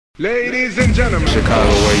Ladies and gentlemen, Chicago,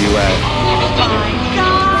 where you at?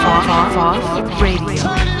 Foff Radio.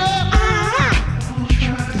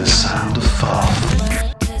 The sound of Foff.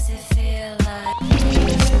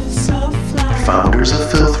 Founders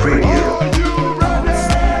of Filth Radio.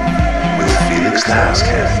 With Felix the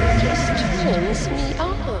Housecat.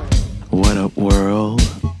 What up, world?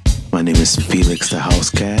 My name is Felix the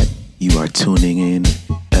Housecat. You are tuning in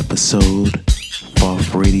episode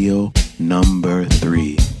Foff Radio number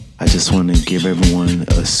 3. I just want to give everyone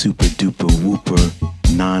a super duper whooper,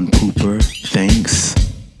 non-pooper thanks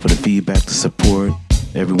for the feedback, the support,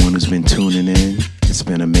 everyone who's been tuning in. It's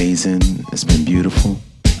been amazing. It's been beautiful.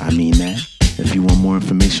 I mean that. If you want more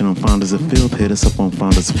information on Founders of Filth, hit us up on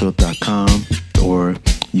foundersofilth.com, or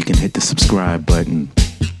you can hit the subscribe button.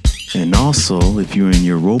 And also, if you're in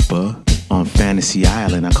Europa on Fantasy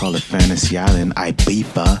Island, I call it Fantasy Island,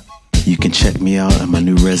 Ibiza, you can check me out at my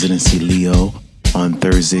new residency, Leo, on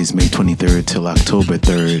Thursdays, May 23rd till October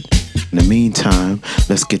 3rd. In the meantime,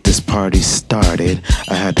 let's get this party started.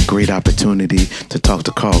 I had the great opportunity to talk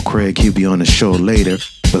to Carl Craig. He'll be on the show later.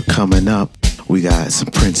 But coming up, we got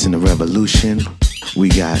some Prince and the Revolution. We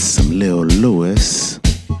got some Lil Louis.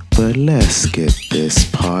 But let's get this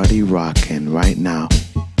party rocking right now.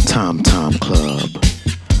 Tom Tom Club,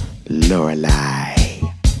 Lorelei.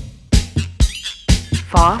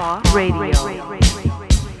 Foff Radio.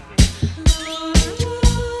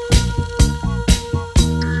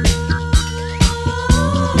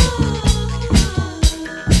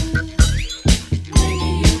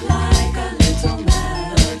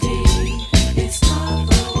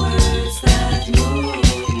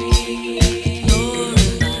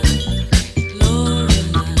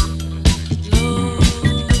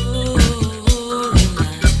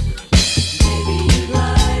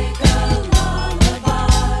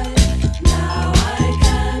 Now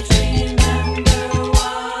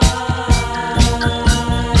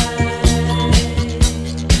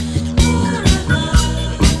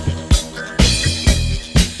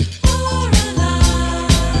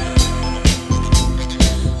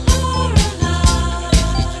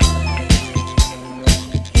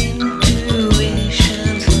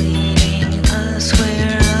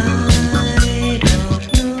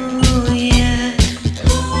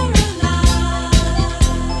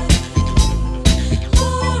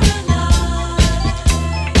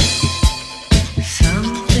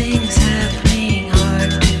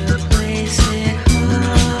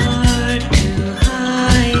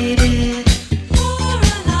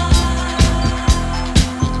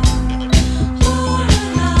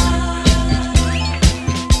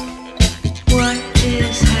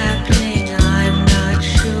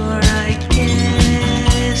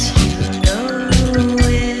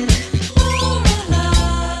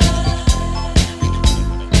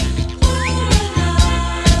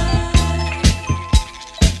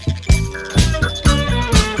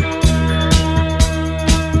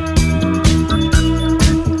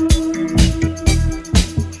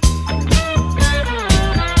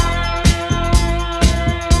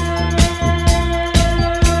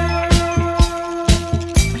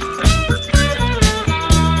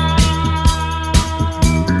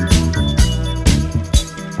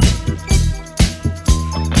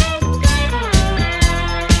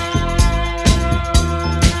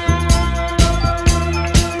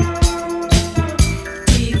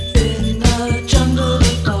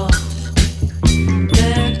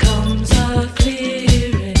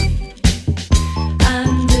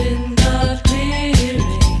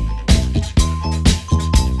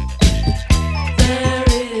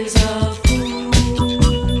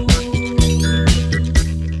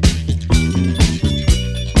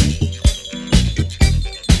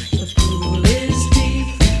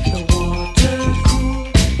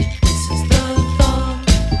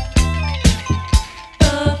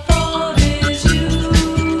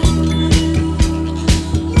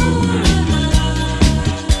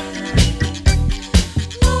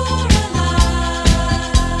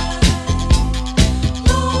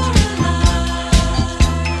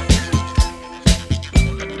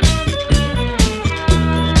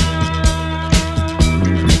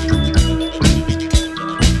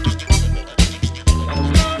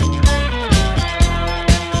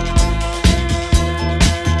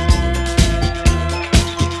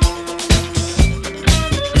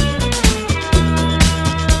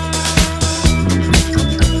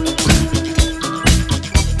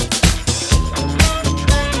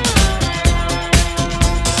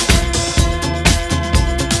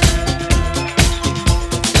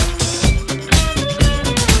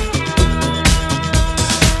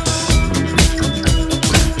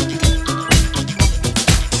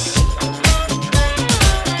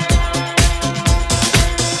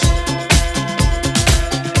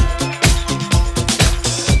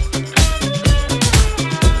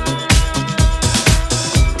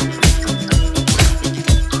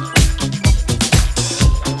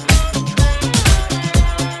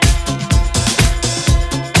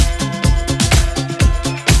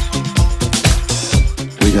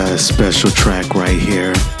special track right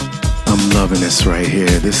here. I'm loving this right here.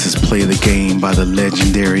 This is Play the Game by the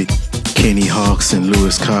legendary Kenny Hawks and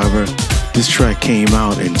Louis Carver. This track came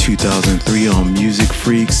out in 2003 on Music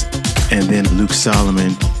Freaks, and then Luke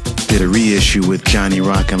Solomon did a reissue with Johnny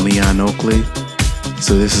Rock and Leon Oakley.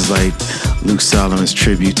 So this is like Luke Solomon's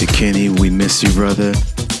tribute to Kenny. We miss you, brother.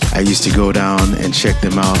 I used to go down and check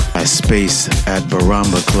them out at Space at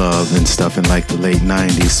Baramba Club and stuff in like the late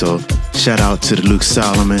 90s. So shout out to the Luke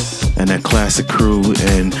Solomon and that classic crew,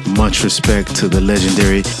 and much respect to the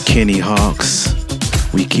legendary Kenny Hawks.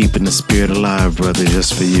 We keeping the spirit alive, brother,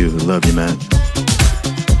 just for you. Love you, man.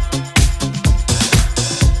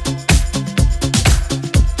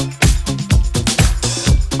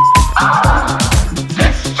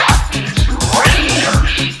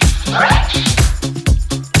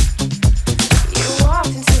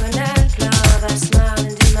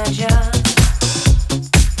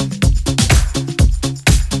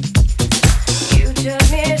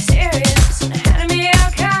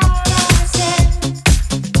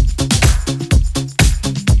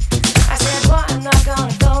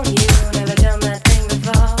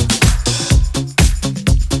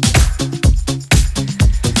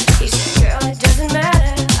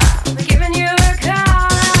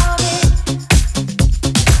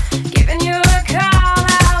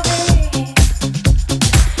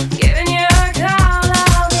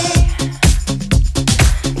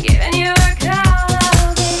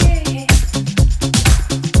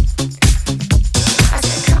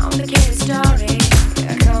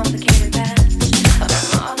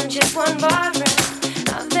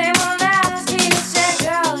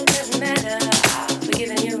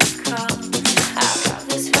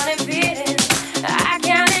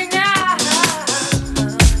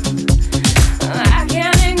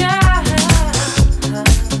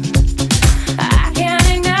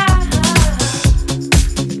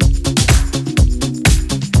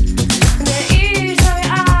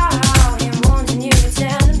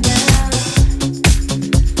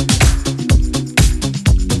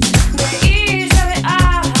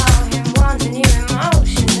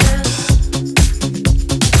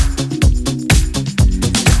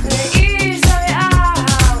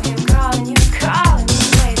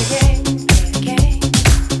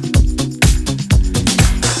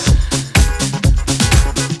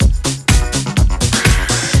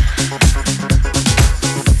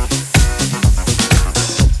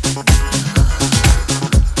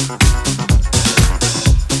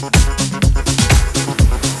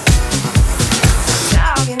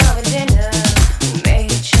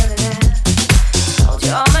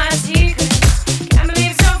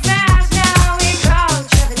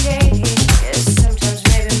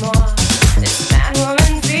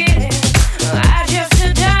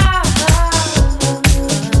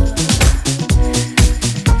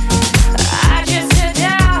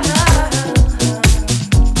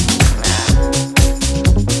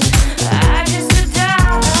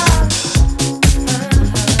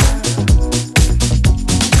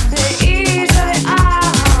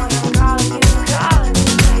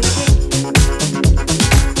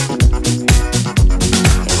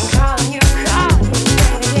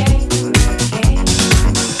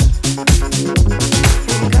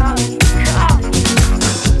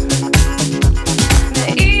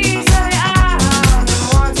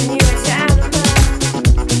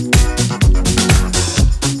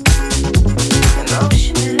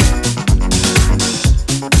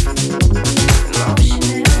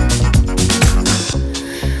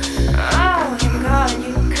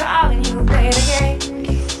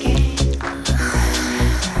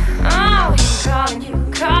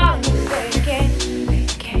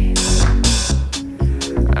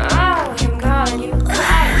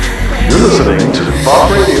 Listening to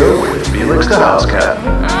Fog Radio with Felix the House Cat.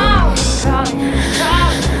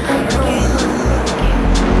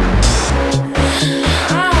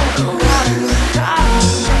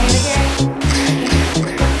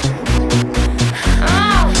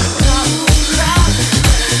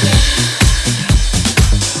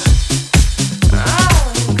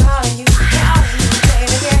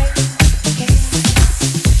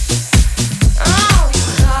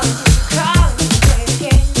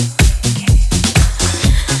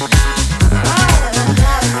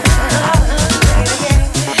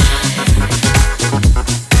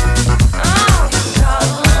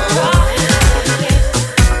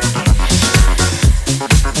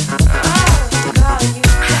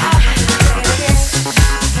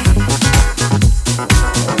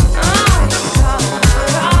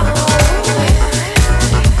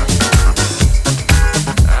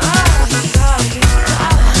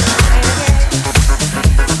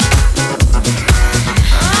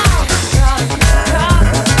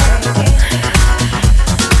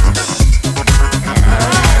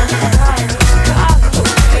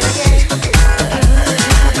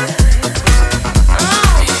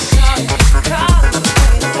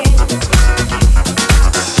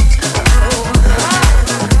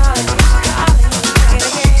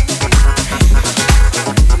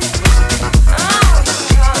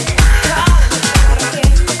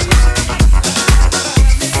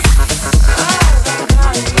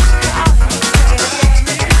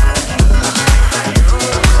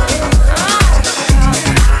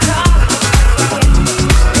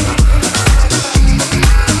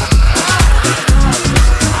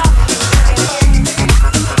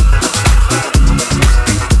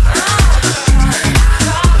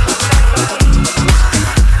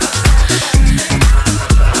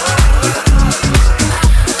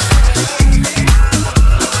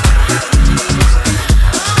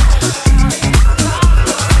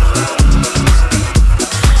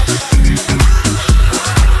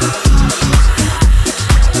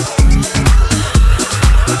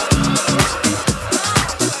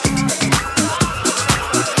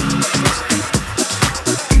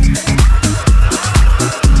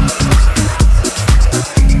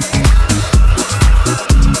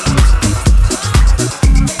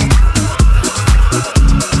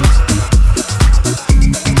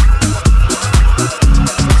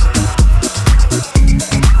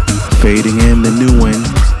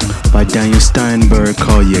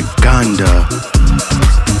 Wanda.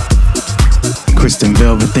 Kristen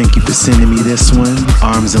Velvet, thank you for sending me this one.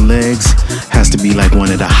 Arms and Legs has to be like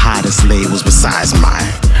one of the hottest labels besides my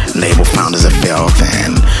label Founders of Filth.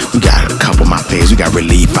 And we got a couple of my faves. We got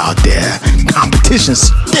Relief out there. Competition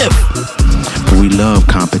stiff, but we love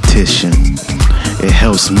competition. It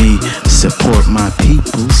helps me support my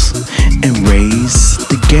peoples and raise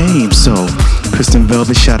the game. So, Kristen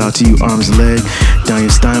Velvet, shout out to you, Arms and Leg. Daniel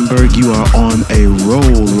Steinberg, you are on a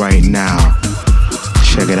roll right now.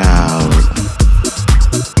 Check it out.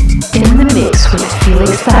 In the mix with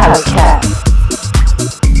Felix the House Cat.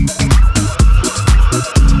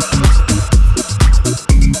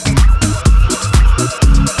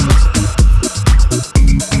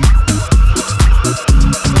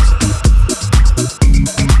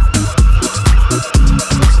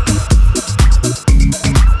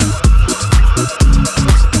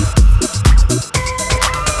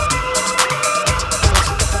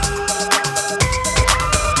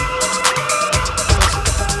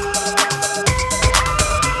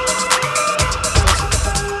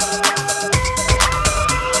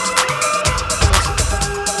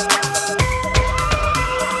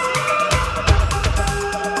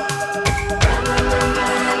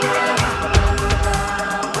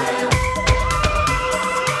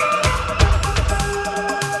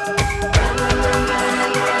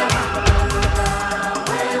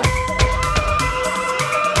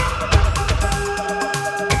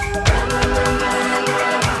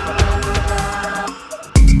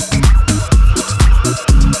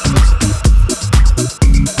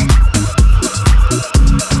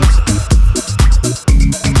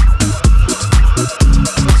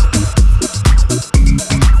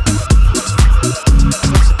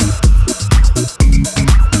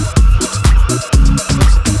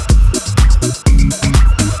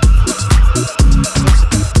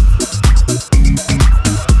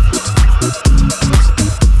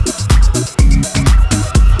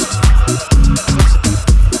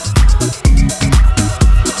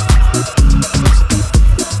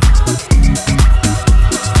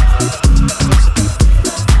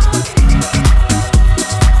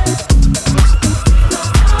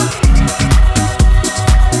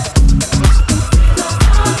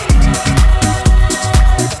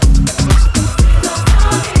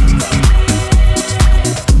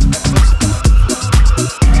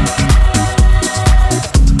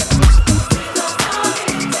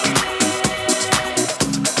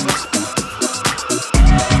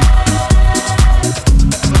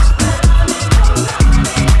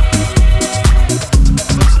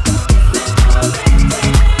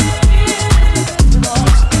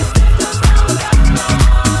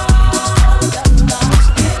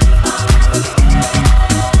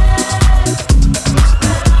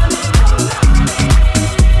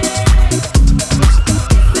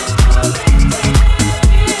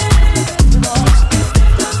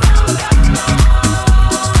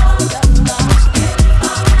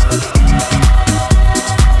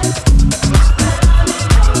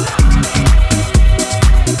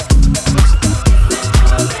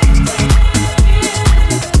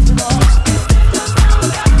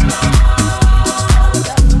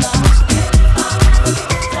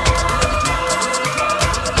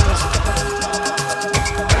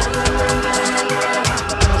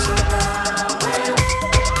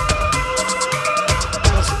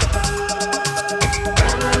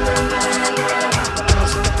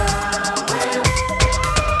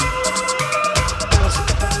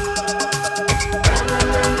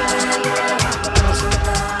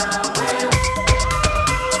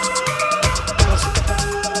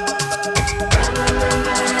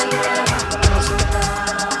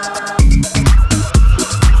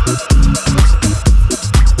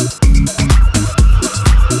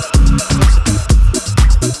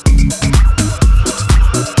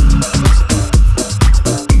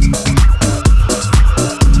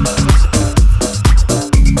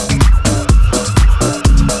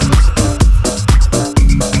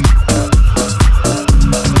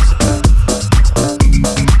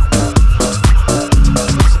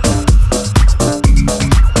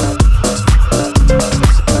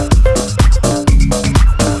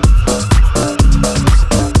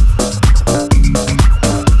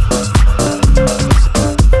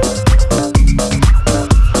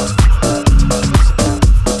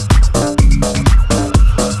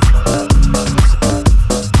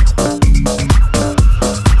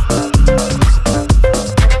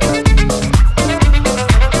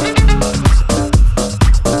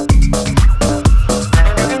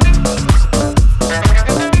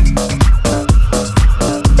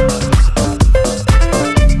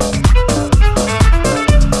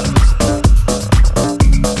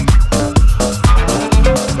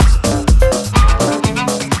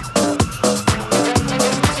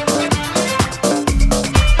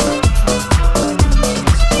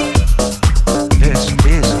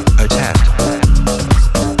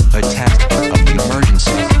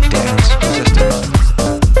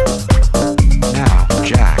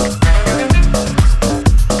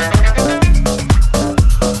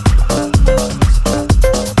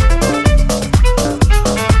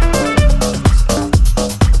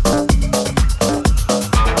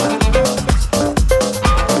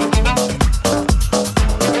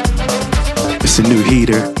 a new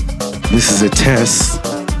heater. This is a test,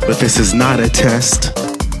 but this is not a test.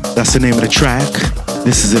 That's the name of the track.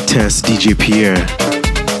 This is a test, DJ Pierre.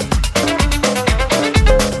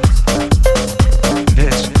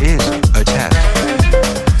 This is a test.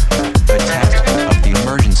 A test of the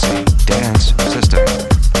emergency dance system.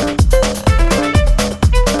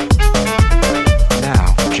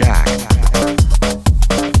 Now, Jack.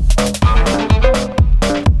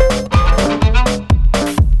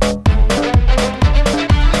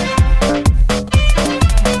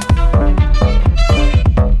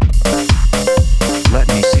 Let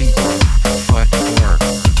me see your footwork.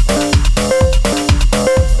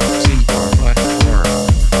 See your footwork.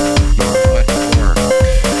 Your footwork.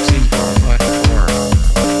 See your footwork.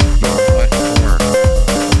 Your footwork.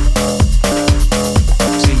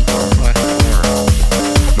 See your footwork. Your footwork. See your footwork.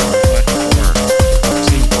 Your footwork. See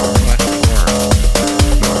your footwork.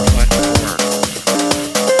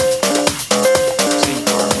 Your footwork. See your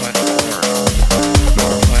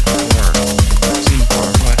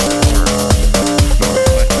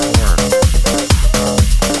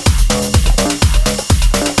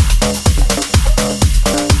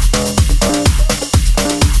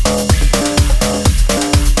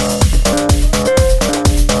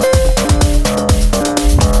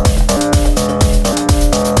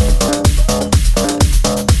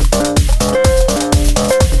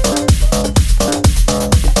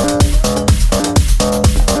Your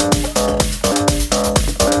footwork.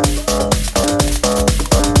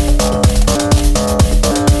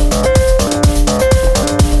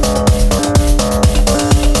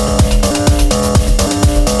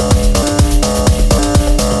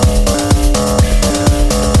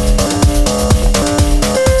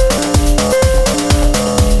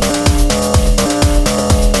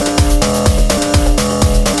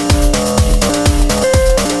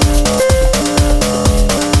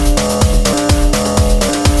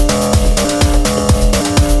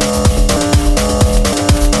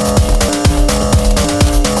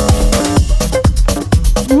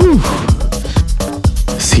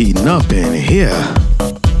 It's heating up in here.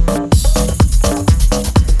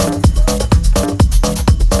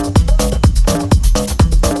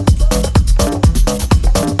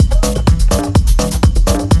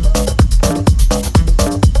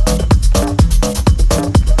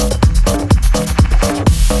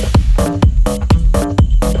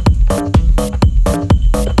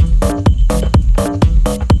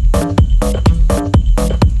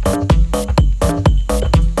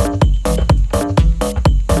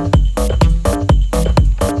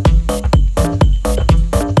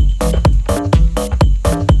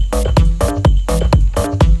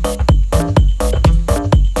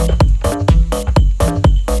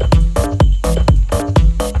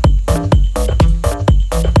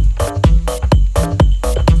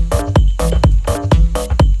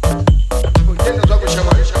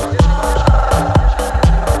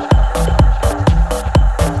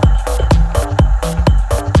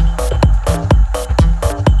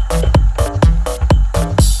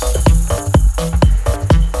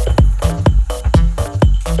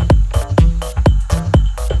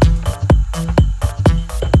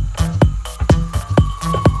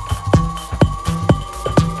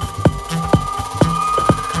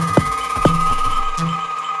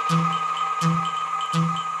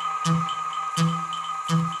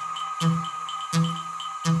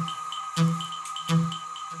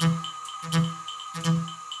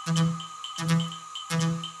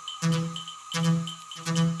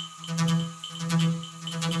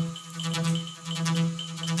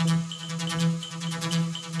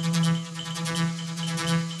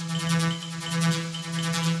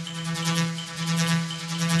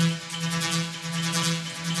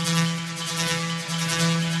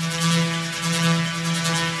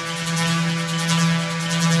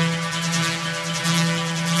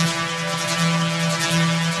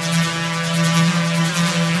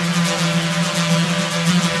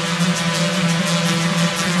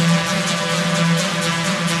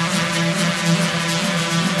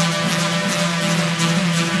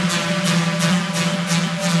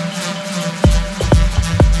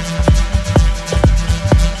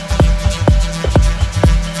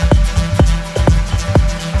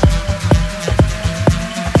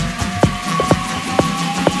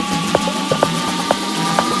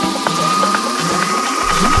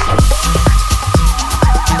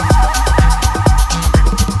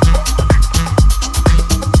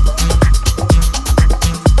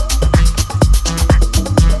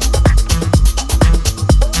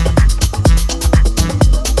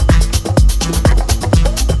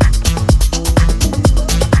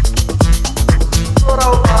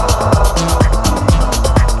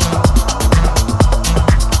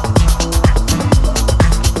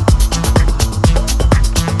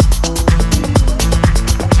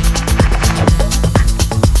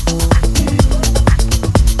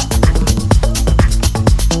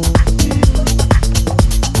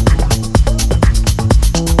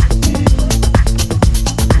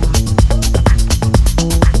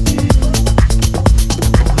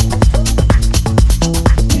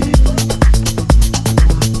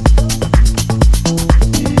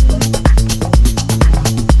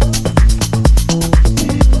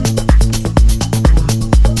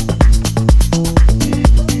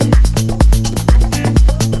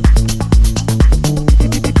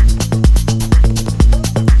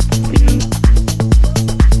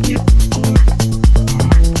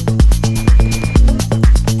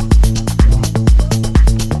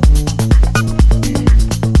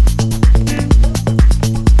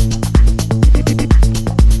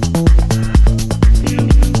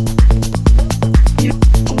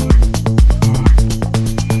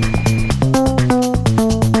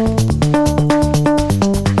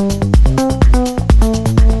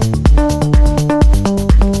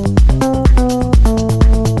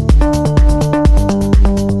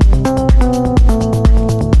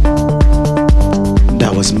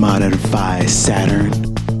 Modified Saturn,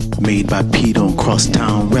 made by Pete on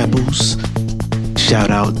Crosstown Rebels.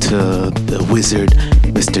 Shout out to the wizard,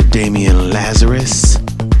 Mr. Damian Lazarus.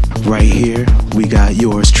 Right here, we got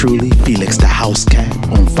yours truly, Felix the House Cat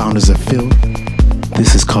on Founders of Filth.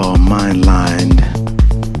 This is called Mindlined,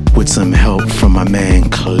 with some help from my man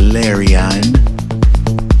Clarion.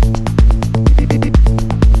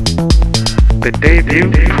 The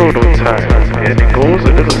debut prototype, and it goes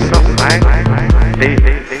a little something like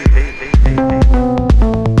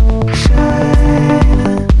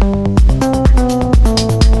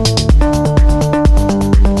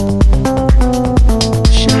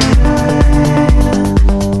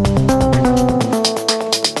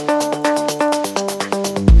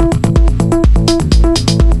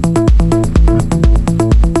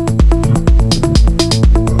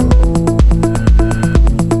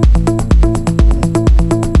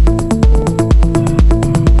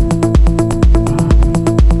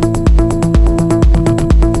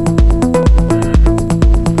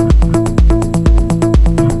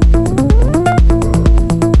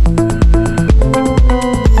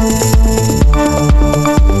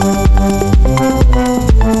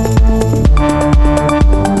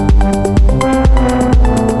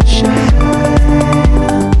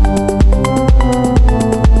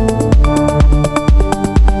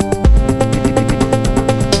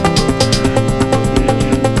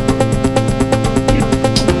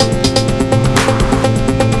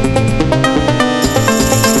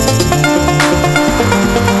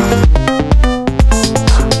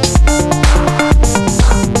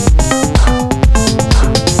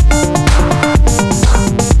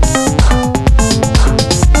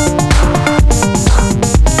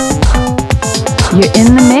You're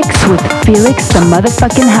in the mix with Felix the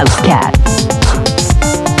motherfucking House Cat.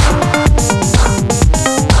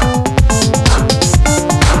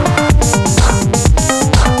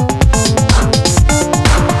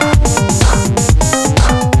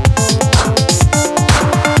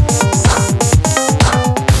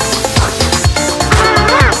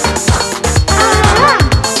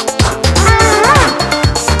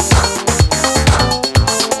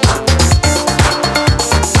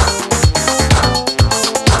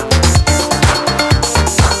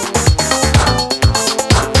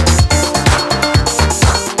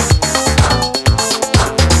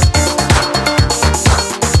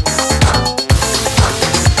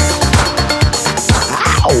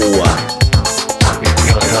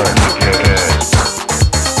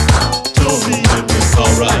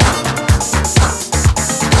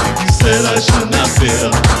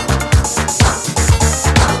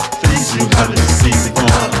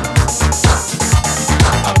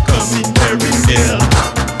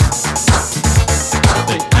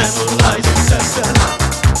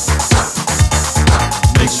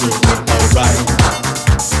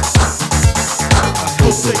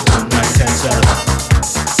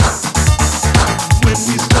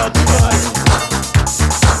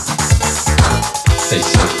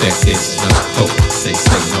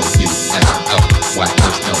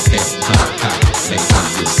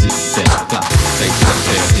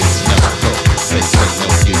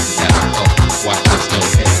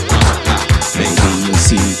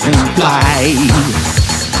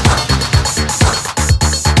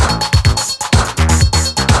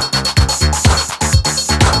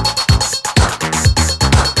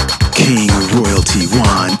 King Royalty,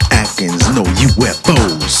 Juan Atkins, no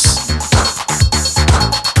UFOs.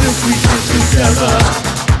 If we get together,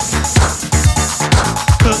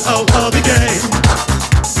 cut out of the game,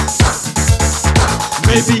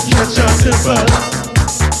 maybe catch our tempers,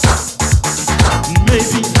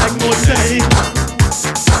 maybe act more tame,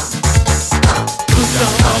 put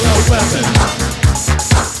down all our weapons,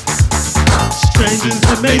 strangers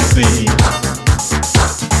it may seem,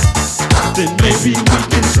 then maybe we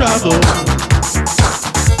can travel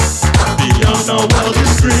beyond our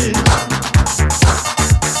wildest dreams.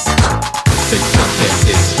 They say there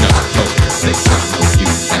is no hope. They say no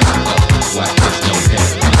UFO. Why there's no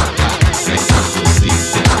heaven? Maybe you'll see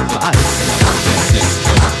them fly. There is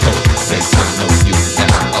no hope. They say no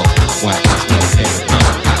UFO. Why there's no heaven?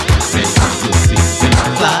 Maybe you'll see them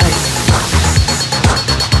fly.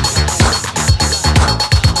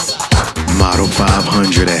 Model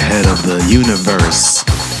 500 ahead of the universe,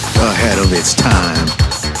 ahead of its time.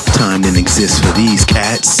 Time didn't exist for these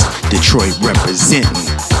cats. Detroit representing.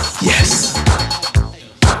 Yes.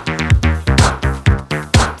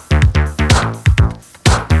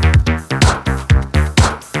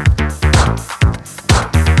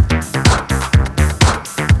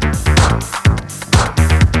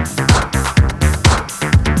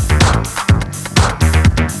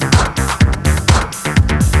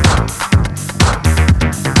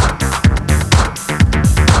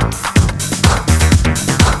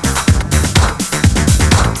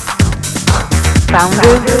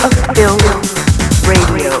 Founders of Phil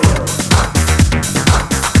Radio.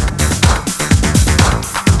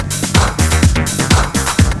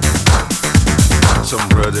 Some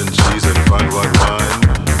bread and cheese and fine white wine.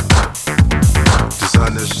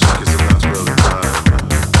 Designer chic is a natural time.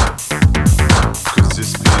 Could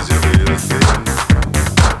this be the real thing?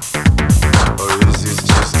 Or is this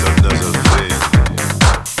just another thing?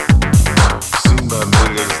 Seen by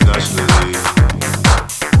millions nationally.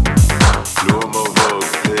 L'uomo vogue,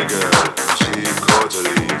 hey girl, she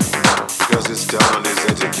quarterly. Because it's down on his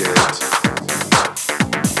etiquette.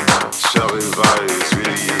 Charivari is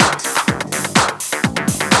really it.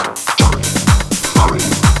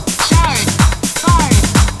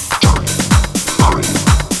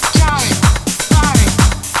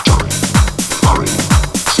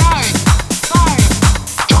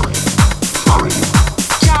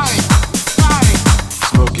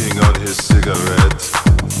 Smoking on his cigarette,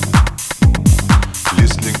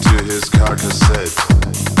 listening to his car cassette,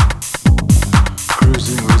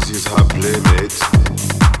 cruising with his hot playmate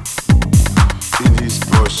in his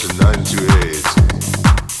Porsche 928,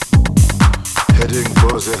 heading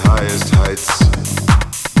for the highest heights,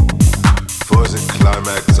 for the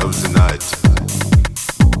climax of the night.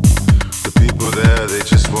 The people there, they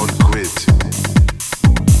just won't quit,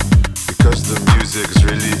 because the music's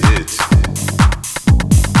really it.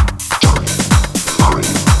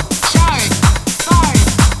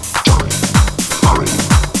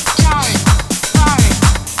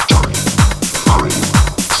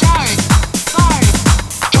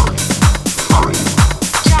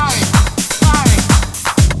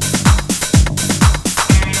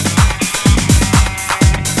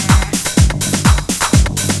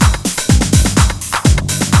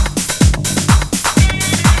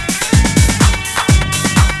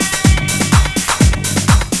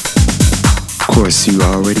 Of course, you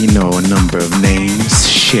already know a number of names.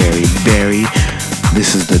 Sherry Berry.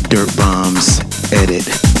 This is the Dirt Bombs edit.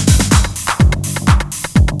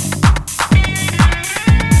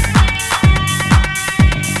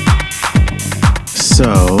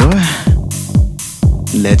 So,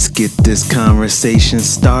 let's get this conversation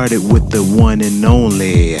started with the one and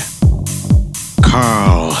only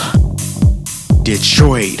Carl,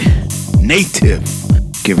 Detroit native.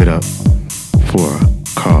 Give it up for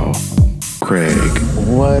Carl Craig.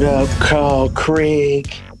 What up, Carl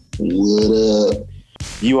Craig? What up?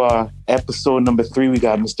 You are episode number 3. We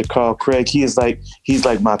got Mr. Carl Craig. He's like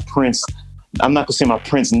my Prince. I'm not gonna say my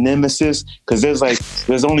Prince nemesis, because there's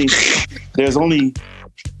only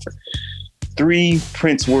 3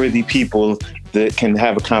 Prince-worthy people that can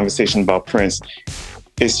have a conversation about Prince.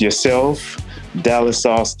 It's yourself, Dallas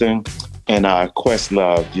Austin, and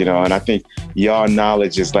Questlove, and I think y'all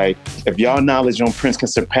knowledge is like, if y'all knowledge on Prince can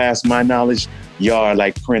surpass my knowledge, y'all are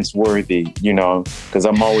like Prince worthy, because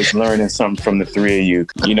I'm always learning something from the 3 of you,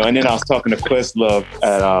 and then I was talking to Questlove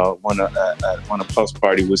at one of Puff's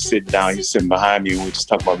party. Was sitting down, he was sitting behind me, and we were just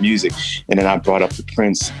talking about music, and then I brought up the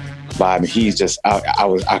Prince vibe, and he's just,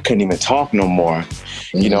 I couldn't even talk no more,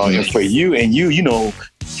 and for you, and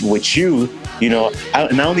with you, and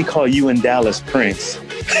I only call you and Dallas Prince.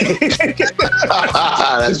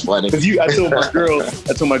 That's funny. Because I told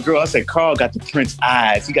my girl, I said, Carl got the Prince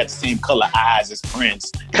eyes. He got the same color eyes as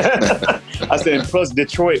Prince. I said, and plus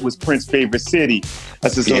Detroit was Prince's favorite city. I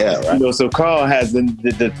said, so Carl has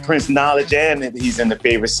the Prince knowledge, and he's in the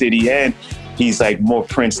favorite city, and he's like more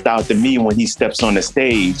Princed out than me when he steps on the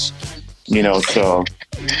stage. So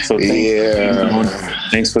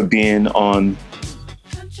thanks for being on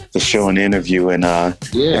the show and interview, and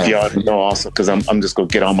if y'all know also, because I'm just gonna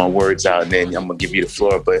get all my words out and then I'm gonna give you the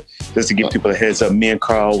floor, but just to give people a heads up, me and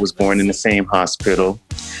Carl was born in the same hospital,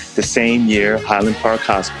 the same year, Highland Park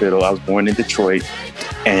Hospital. I was born in Detroit,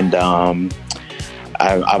 and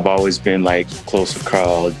I've always been like close to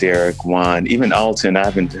Carl, Derek, Juan, even Alton. I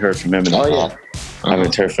haven't heard from him in a while. I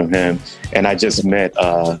haven't heard from him, and I just met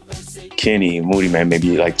Kenny Moody Man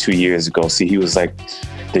maybe like 2 years ago. See, he was like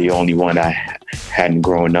the only one I hadn't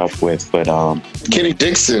grown up with, but Kenny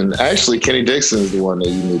Dixon is the one that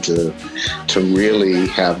you need to really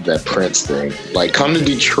have that Prince thing. Like, come to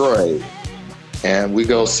Detroit and we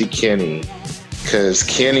go see Kenny, because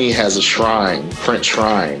Kenny has a Prince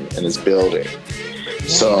shrine in his building.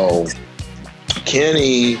 So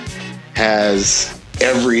Kenny has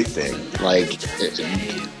everything. Like,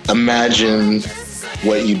 imagine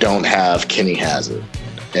what you don't have, Kenny has it.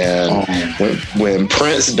 And when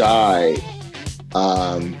Prince died,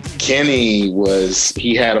 Kenny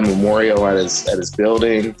he had a memorial at his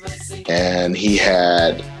building, and he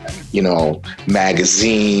had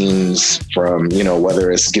magazines, from,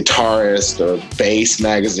 whether it's Guitarist or Bass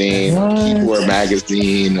magazine or Keyboard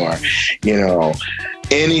magazine, or,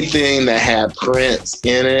 anything that had Prince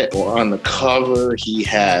in it or on the cover. He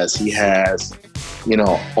has,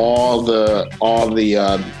 all the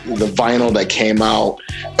vinyl that came out,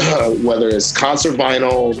 whether it's concert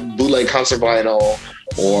vinyl, bootleg concert vinyl,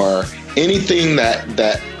 or anything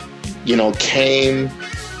that came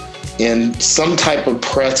in some type of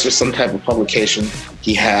press or some type of publication.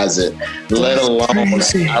 He has it. Let alone,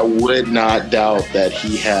 I would not doubt that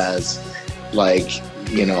he has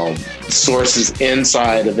sources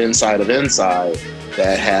inside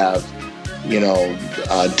that have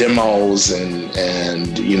demos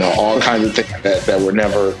and all kinds of things that were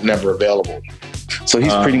never available. So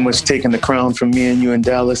he's pretty much taking the crown from me and you and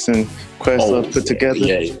Dallas and Questlove put together.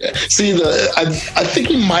 Yeah. See, I think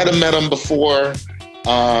he might have met him before.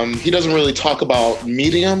 He doesn't really talk about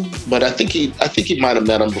meeting him, but I think he might have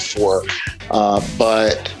met him before.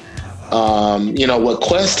 But what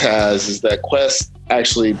Quest has is that Quest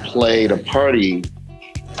actually played a party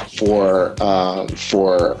for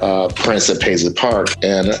Prince at Paisley Park,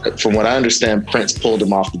 and from what I understand, Prince pulled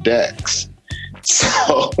him off the decks.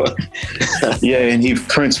 So yeah, and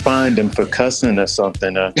Prince fined him for cussing or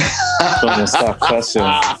something. Told him to stop cussing.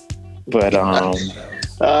 But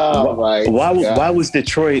why was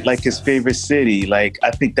Detroit like his favorite city? Like,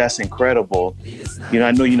 I think that's incredible.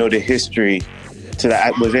 I know you know the history to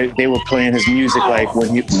that. They were playing his music like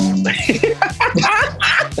when he.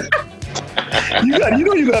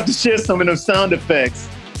 You have to share some of those sound effects.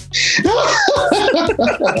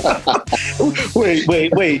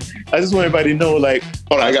 Wait. I just want everybody to know, like...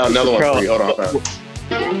 Hold on, I got another one for you. Hold on.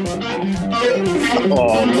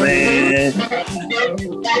 Oh, man.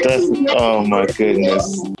 Oh, my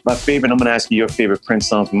goodness. My favorite, I'm going to ask you your favorite Prince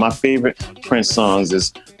song. My favorite Prince songs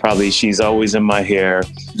is probably She's Always in My Hair,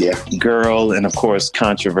 Girl, and of course,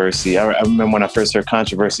 Controversy. I remember when I first heard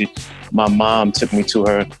Controversy, my mom took me to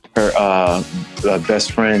her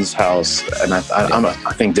best friend's house, and I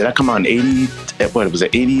think, did I come out in 80? What was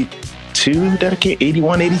it, 82? That came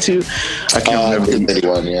 81, 82? I can't remember.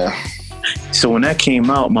 81, yeah. So when that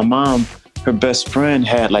came out, my mom, her best friend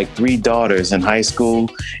had like 3 daughters in high school,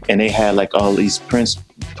 and they had like all these Prince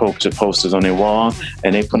posters on their wall,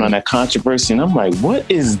 and they put on that Controversy, and I'm like, what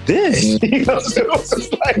is this? So it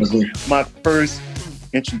was like my first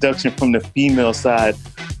introduction from the female side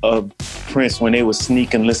of Prince, when they were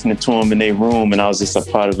sneaking listening to him in their room, and I was just a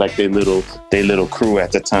part of like their little crew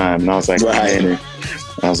at the time, and I was like, man.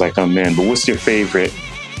 I was like, oh man. But what's your favorite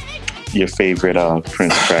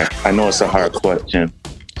Prince track? I know it's a hard question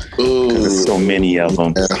because there's so many of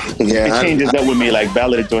them. Yeah, it changes up with me, like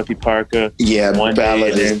Ballad of Dorothy Parker. Yeah,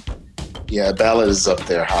 Ballad is up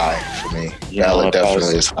there high for me. Ballad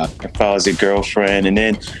definitely is high. If I Was a Girlfriend, and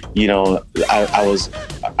then I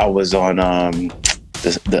was on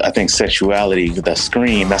I think Sexuality, the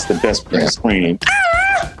Scream. That's the best Prince Scream.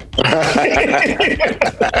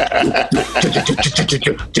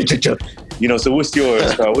 So what's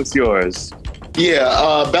yours?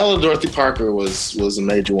 Yeah, Ballad of Dorothy Parker was a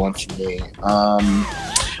major one for me.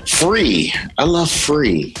 Free. I love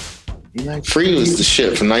Free. Free was the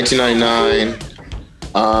shit from 1999.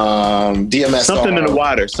 DMS. Something in the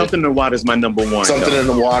Water. Something in the Water is my number one. Something in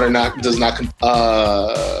the Water does not.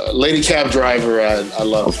 Lady Cab Driver. I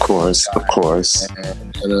love. Of course.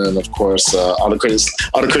 And then of course, all the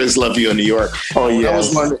critics love you in New York. Oh yeah.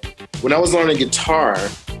 When I was learning guitar.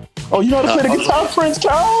 Oh, you know how to play the guitar, Prince,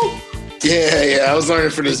 Carl? Yeah. I was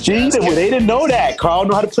learning for this. They didn't know that. Carl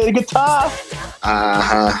knew how to play the guitar.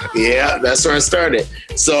 Yeah, that's where I started.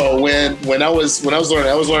 So when I was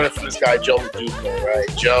learning from this guy Joe Duco, right?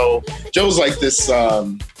 Joe was like this.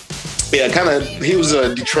 He was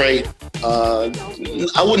a Detroit.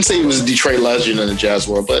 I wouldn't say he was a Detroit legend in the jazz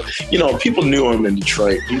world, but people knew him in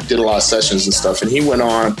Detroit. He did a lot of sessions and stuff, and he went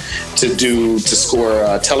on to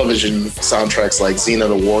score television soundtracks like Xena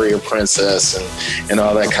the Warrior Princess and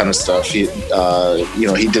all that kind of stuff. He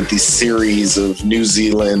did these series of New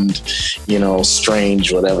Zealand,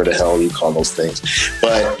 strange, whatever the hell you call those things.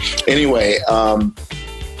 But anyway,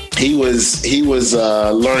 he was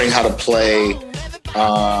learning how to play.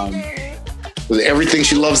 Everything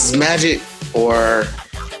She Loves Is Magic, or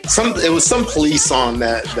it was some Police song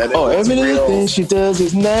that everything she does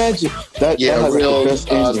is magic. That has real the best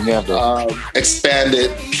ending ever.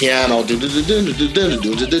 Expanded piano.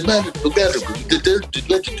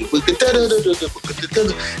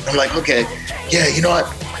 I'm like, okay, yeah, you know what?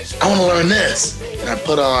 I want to learn this. And I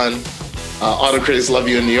put on All the Critics Love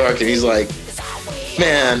You in New York, and he's like,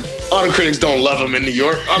 man, all the critics don't love him in New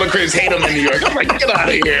York. All the critics hate him in New York. I'm like, get out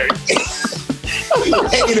of here.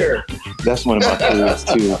 Hater. That's one of my favorites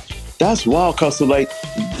too. That's wild, cause so like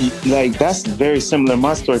that's very similar to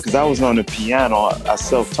my story. Cause I was on the piano. I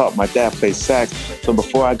self-taught. My dad played sax. So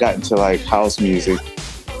before I got into like house music,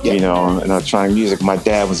 you know, and I was trying music, my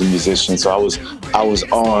dad was a musician. So I was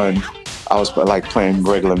like playing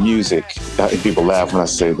regular music. People laugh when I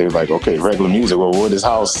say, they're like, okay, regular music. Well, what is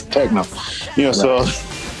house techno? You know, so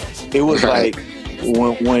it was like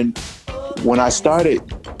when I started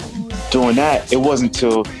doing that, it wasn't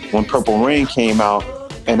until when Purple Rain came out,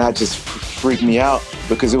 and that just freaked me out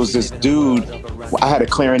because it was this dude. I had a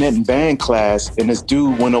clarinet in band class, and this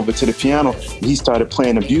dude went over to the piano. And he started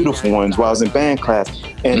playing the beautiful ones while I was in band class,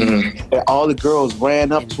 and all the girls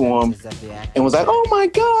ran up to him and was like, "Oh my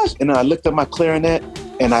gosh!" And I looked at my clarinet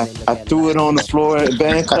and I threw it on the floor in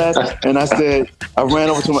band class, and I ran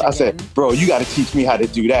over to him. I said, "Bro, you got to teach me how to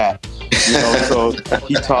do that." You know, so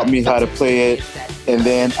he taught me how to play it. And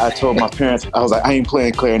then I told my parents, I was like, I ain't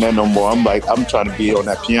playing clarinet no more. I'm trying to be on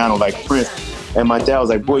that piano like Prince. And my dad was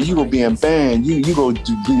like, boy, you go be in band. You go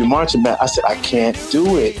do your marching band. I said, I can't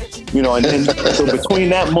do it. You know, and then so between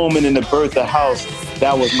that moment and the birth of house,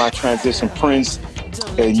 that was my transition. Prince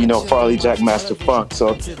and, you know, Farley Jackmaster Funk.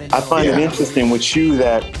 So I find it interesting with you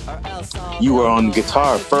that you were on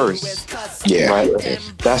guitar first. Yeah. Right?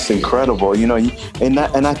 That's incredible. You know, and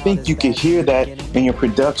I think you can hear that in your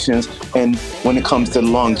productions. And when it comes to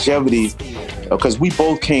longevity, because we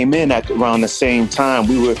both came in at around the same time.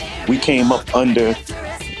 We came up under,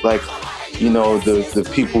 like, you know, the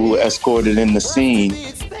people who escorted in the scene,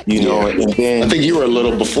 you know, and then... I think you were a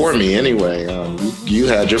little before me anyway. You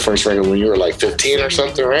had your first record when you were like 15 or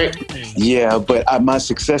something, right? Yeah, but my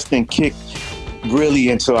success didn't kick really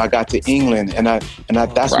until I got to England, and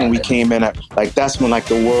that's when we came in. That's when like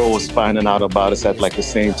the world was finding out about us at like the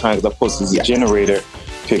same time. Because I posted this Generator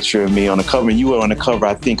picture of me on the cover, and you were on the cover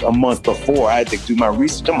I think a month before. I had to do my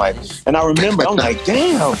research. I'm like,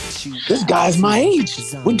 damn, this guy's my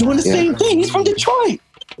age. We're doing the same thing. He's from Detroit.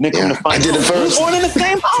 And then come to find out, we were born in the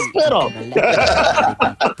same hospital.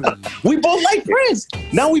 We both like Prince.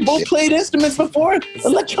 Now we both played instruments before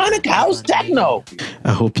electronic house techno.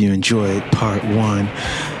 I hope you enjoyed part 1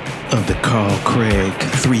 of the Carl Craig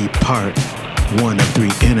 3-part 1 of 3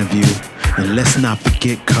 interview. And let's not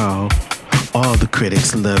forget, Carl, all the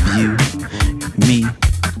critics love you, me,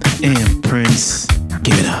 and Prince.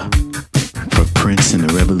 Give it up for Prince and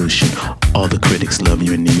the Revolution. All the critics love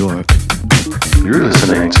you in New York. You're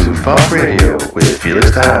listening to Funk Radio with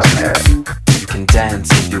Felix the House Cat. You can dance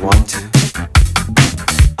if you want to.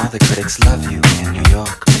 All the critics love you in New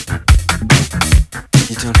York.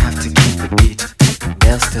 You don't have to keep the beat.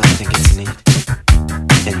 They'll still think it's neat.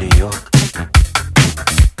 In New York,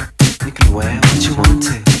 you can wear what you want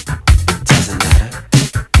to. Doesn't matter.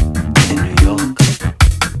 In New York,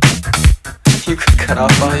 you could cut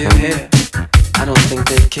off all your hair. I don't think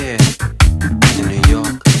they care. In New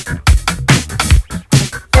York,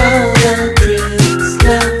 all the critics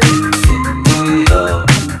love in New York.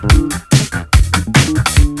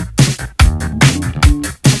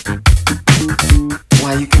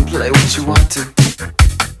 Why, you can play what you want to.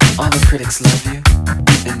 All the critics love you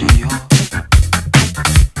in New York.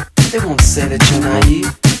 They won't say that you're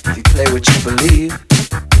naive if you play what you believe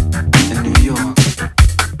in New York.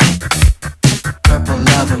 Purple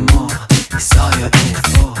love and more, it's all you're in it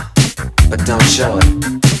for. But don't show it.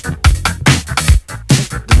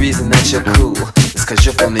 The reason that you're cool is cause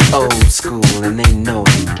you're from the old school and they know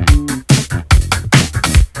it.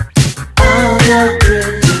 All the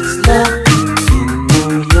critics love in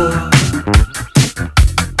New York.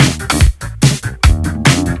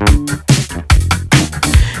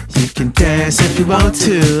 You can dance if you want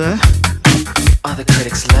to. All the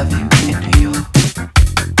critics love you in New York.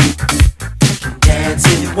 You can dance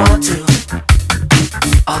if you want to.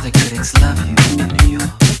 All the critics love you in New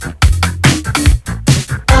York.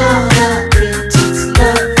 All the critics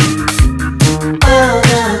love you. All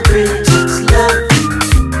the critics love you.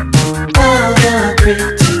 All the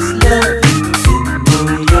critics love you in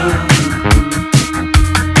New York.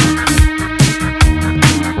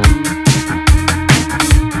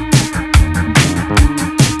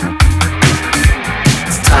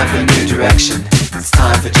 It's time for a new direction. It's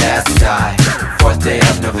time for jazz to die. 4th day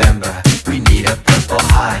of November, we need a purple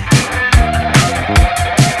high.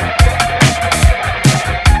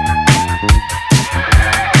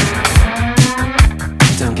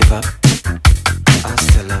 Don't give up, I'll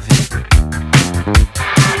still love you.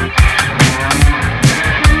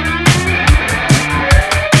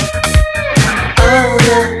 All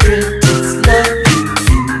the critics love you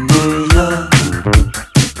in New York.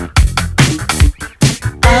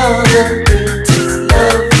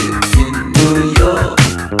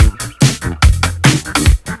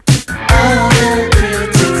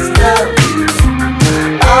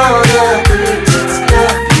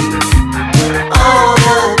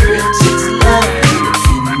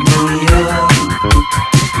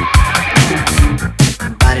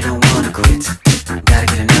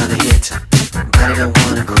 Body don't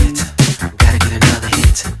wanna quit. Gotta get another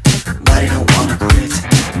hit. Body don't wanna quit.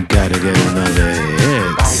 Gotta get another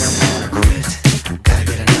hit. Body don't wanna quit. Gotta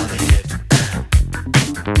get another hit.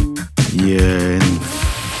 You're in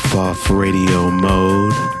Foff Radio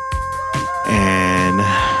mode, and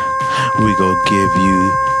we gon' give you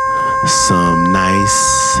some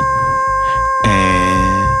nice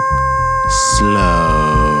and slow.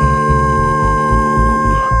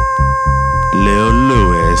 Lil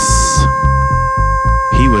Louis,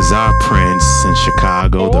 he was our prince in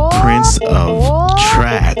Chicago, the prince of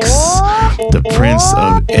tracks, the prince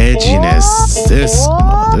of edginess. This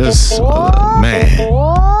man,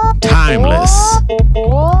 timeless.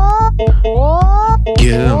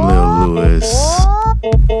 Get him, Lil Louis.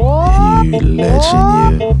 You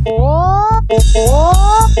legend, you.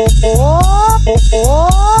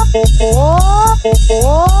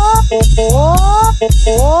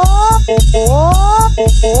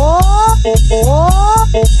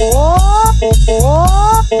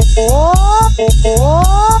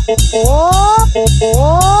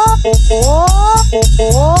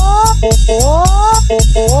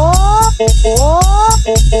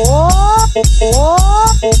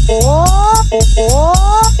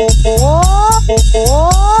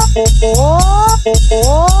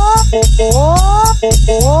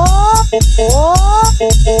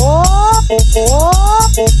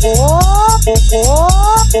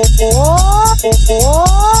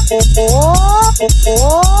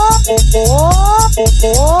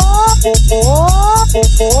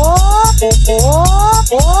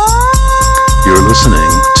 You're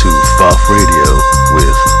listening to Foff Radio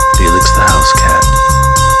with Felix the House Cat.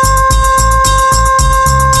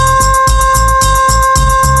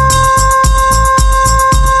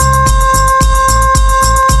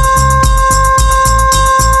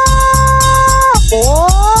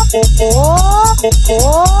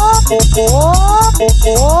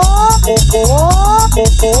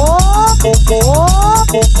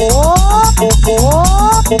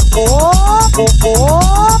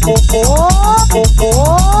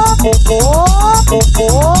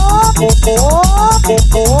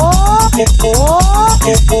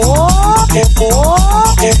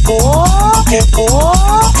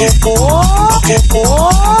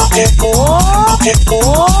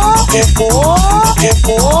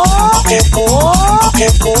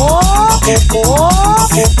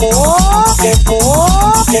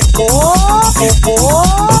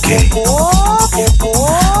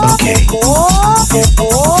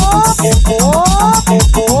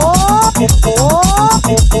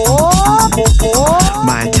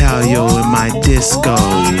 My Italio and my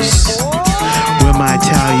discos. Where my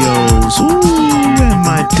Italios? Ooh, and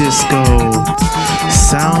my disco.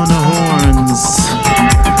 Sound of horns.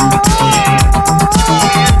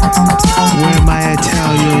 Where my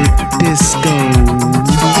Italio disco?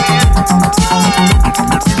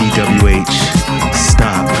 BWH,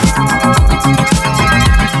 stop.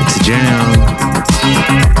 It's a jam.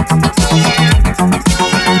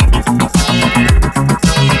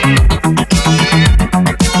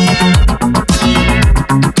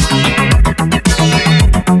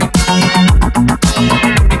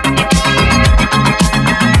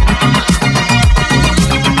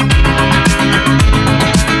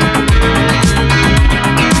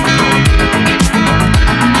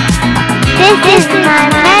 This is my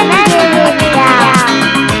man getting down.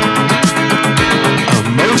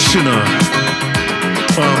 Emotional.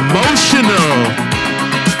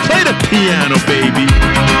 Play the piano, baby.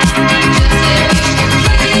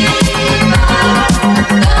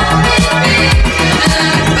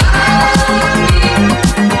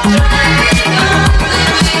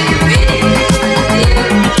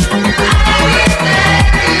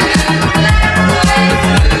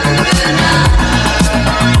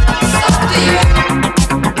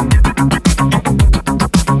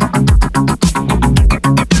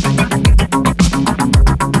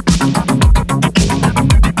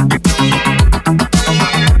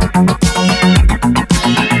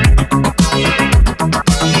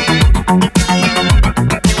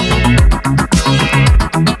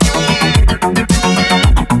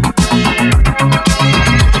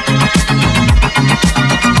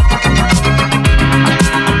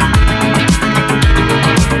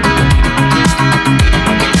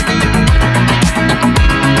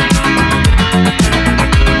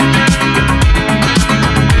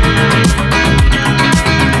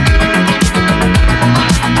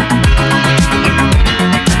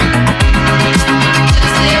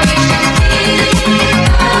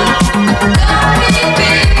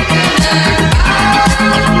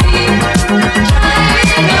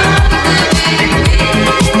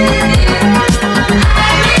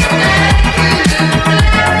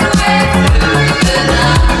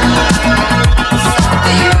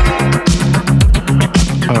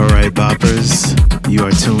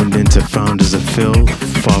 Phil,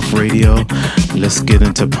 Foff Radio. Let's get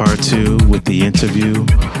into part 2 with the interview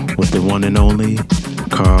with the one and only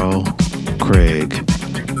Carl Craig.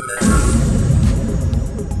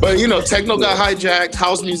 But techno got hijacked,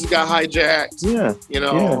 house music got hijacked. Yeah.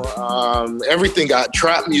 Everything got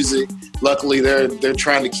trap music. Luckily, they're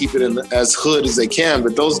trying to keep it in as hood as they can.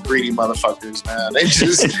 But those greedy motherfuckers, man, they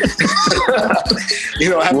just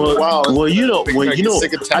after a while.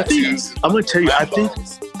 Sick of tattoos. I'm gonna tell you,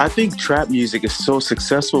 I think trap music is so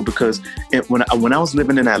successful because when I was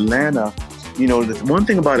living in Atlanta. The one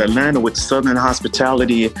thing about Atlanta with Southern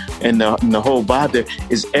hospitality and the whole vibe there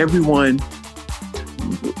is everyone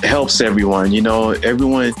helps everyone.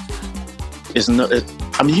 Everyone is not.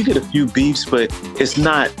 I mean, you get a few beefs, but it's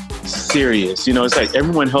not serious. It's like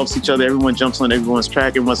everyone helps each other. Everyone jumps on everyone's track.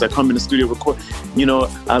 Everyone's like, come in the studio, record.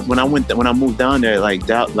 When I moved down there, like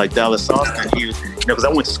Dallas Austin, because I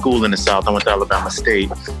went to school in the South. I went to Alabama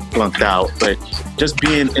State, flunked out. But just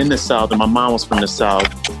being in the South, and my mom was from the South.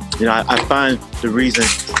 I find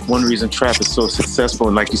one reason trap is so successful,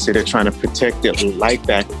 and like you said, they're trying to protect it like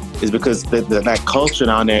that, is because that culture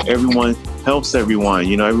down there, everyone helps everyone.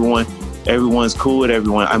 Everyone's cool with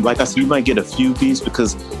everyone. Like I said, you might get a few beats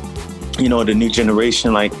because, the new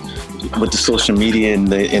generation, like with the social media and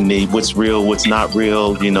the what's real, what's not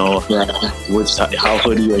real, what's how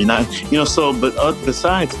hoodie or not, but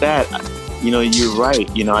besides that, you're right.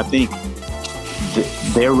 I think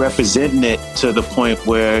they're representing it to the point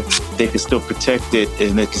where they can still protect it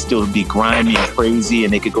and it can still be grimy and crazy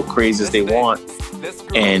and they could go crazy as they want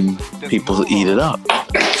and people eat it up.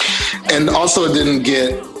 And also it didn't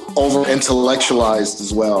get over intellectualized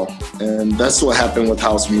as well. And that's what happened with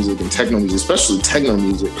house music and techno music, especially techno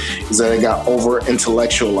music, is that it got over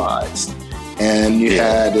intellectualized and you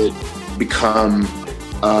had it become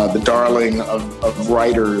the darling of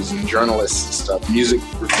writers and journalists and stuff, music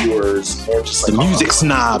reviewers. They're just like, the music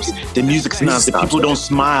snobs. The people don't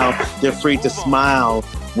smile. They're afraid to smile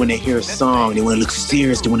when they hear a song. They want to look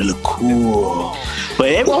serious. They want to look cool.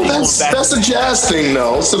 But that's a jazz thing,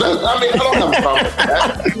 though. So I don't have a problem with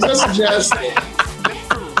that. That's a jazz thing.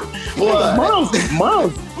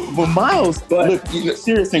 Miles. Look,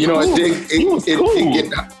 seriously,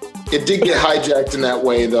 it did get hijacked in that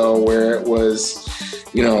way, though, where it was,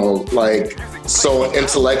 like so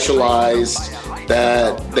intellectualized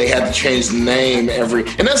that they had to change the name and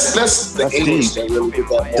that's the English that really did that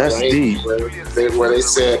more. That's deep. Where they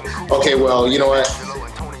said, okay, well, you know what?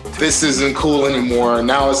 This isn't cool anymore.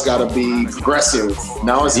 Now it's got to be progressive.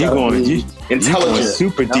 Now it's got to be intelligent. You're going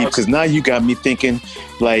super deep because now you got me thinking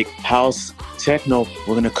like house techno.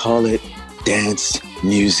 We're gonna call it dance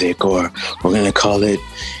music, or we're gonna call it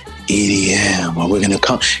EDM, or we're gonna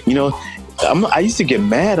call. I used to get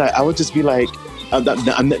mad. I would just be like,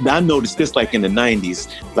 I noticed this like in the 90s,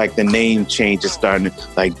 like the name change is starting,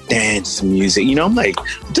 like dance music. I'm like,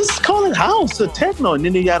 just call it house or techno, and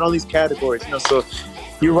then you got all these categories. So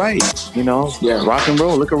you're right. Rock and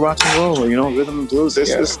roll. Look at rock and roll. Rhythm and blues. It's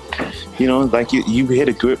just, like you hit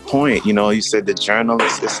a good point. You said the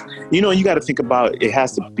journalists. You got to think about it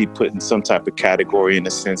has to be put in some type of category in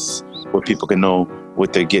a sense where people can know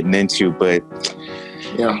what they're getting into, but.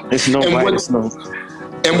 Yeah, it's no right. It's no.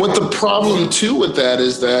 And what the problem too with that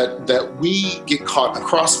is that we get caught in a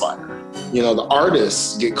crossfire. The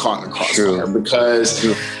artists get caught in a crossfire because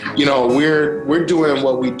we're doing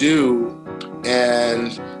what we do,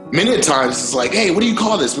 and many times it's like, hey, what do you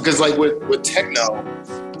call this? Because like with techno,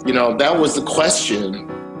 that was the question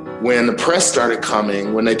when the press started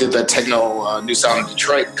coming, when they did that techno New Sound of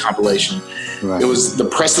Detroit compilation. Right. It was the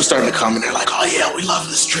press was starting to come, and they're like, "Oh yeah, we love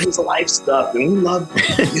the Strings of Life stuff, and we love,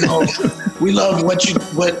 we love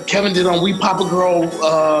what Kevin did on We Papa Girl,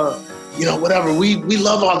 whatever. We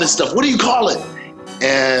love all this stuff. What do you call it?"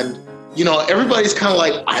 And everybody's kind of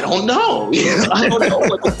like, "I don't know. I don't know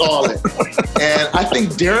what to call it." And I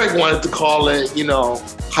think Derek wanted to call it,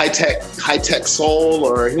 high tech soul,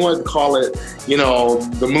 or he wanted to call it,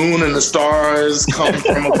 the moon and the stars come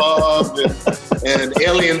from above, and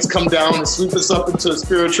aliens come down and sweep us up into a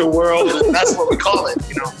spiritual world, and that's what we call it,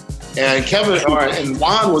 And and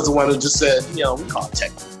Juan was the one who just said, we call it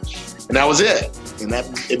techno, and that was it, and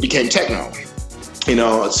it became techno.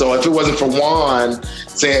 So if it wasn't for Juan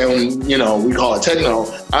saying, we call it techno,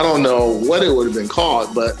 I don't know what it would have been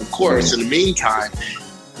called. But of course, in the meantime,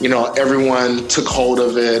 everyone took hold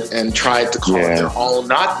of it and tried to call it their own.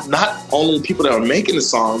 Not only people that were making the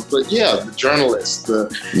songs, but the journalists. Because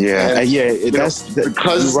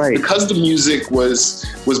the music was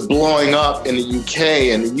blowing up in the UK,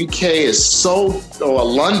 and the UK is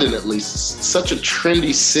London at least, is such a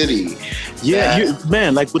trendy city. Yeah,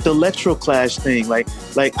 man, like with the Electroclash thing, like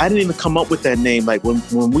I didn't even come up with that name. Like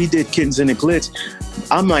when we did Kittens in the Glitz,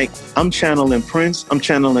 I'm channeling Prince, I'm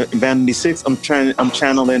channeling Vanity Six, I'm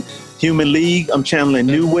channeling Human League, I'm channeling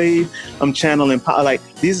New Wave, I'm channeling like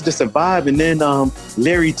these are just a vibe. And then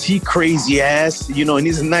Larry T, crazy ass, and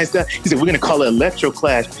he's a nice guy. He said, we're gonna call it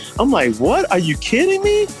Electroclash. I'm like, what? Are you kidding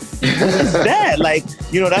me? What is that? Like,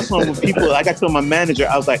 that's when people, like I told my manager,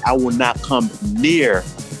 I was like, I will not come near.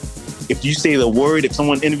 If you say the word, if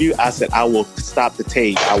someone interview, I said, I will stop the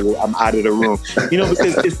tape. I'm out of the room.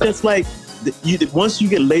 Because it's just like, once you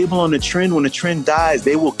get labeled on the trend, when the trend dies,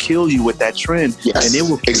 they will kill you with that trend. Yes, and they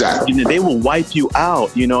will they will wipe you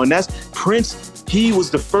out, and that's Prince. He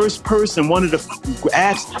was the first person, one of the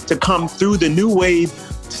acts to come through the new wave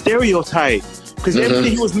stereotype, because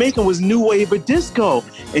everything he was making was new wave or disco,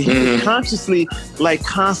 and he was constantly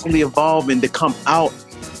evolving to come out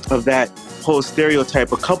of that whole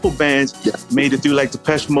stereotype. A couple bands made it through, like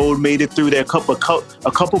Depeche Mode made it through there. A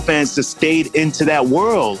couple bands just stayed into that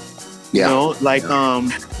world. Like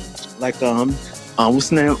what's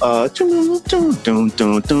the name?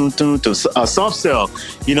 Soft Cell.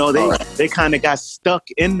 They kind of got stuck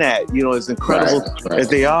in that. As incredible as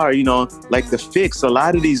they are. Like the Fix. A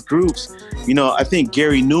lot of these groups. I think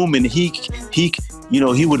Gary Newman. He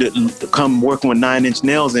would come working with 9 Inch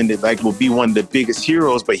Nails and will be one of the biggest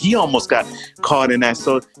heroes, but he almost got caught in that.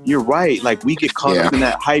 So you're right. Like we get caught up in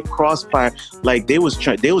that hype crossfire. Like they was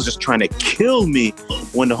just trying to kill me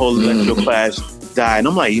when the whole Electroclash died. And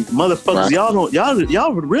I'm like, motherfuckers,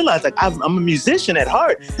 y'all realize like I'm a musician at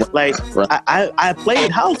heart. Like I played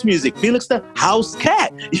house music. Felix the House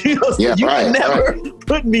Cat. You can never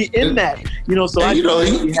put me in that. So I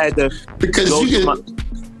had to, because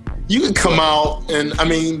you could come out and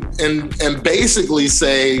basically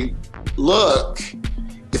say, look,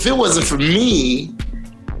 if it wasn't for me,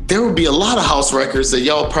 there would be a lot of house records that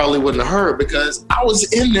y'all probably wouldn't have heard, because I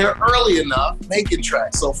was in there early enough making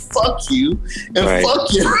tracks. So fuck you and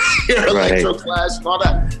fuck your Electroclash and all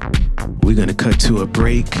that. We're gonna cut to a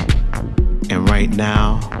break, and right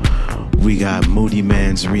now we got Moody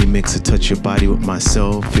Man's remix of Touch Your Body with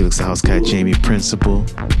myself, Felix the House Cat, Jamie Principle.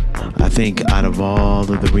 I think out of all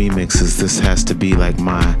of the remixes, this has to be like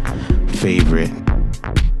my favorite.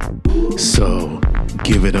 So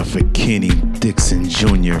give it up for Kenny Dixon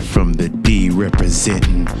Jr. from the D,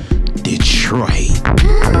 representing Detroit.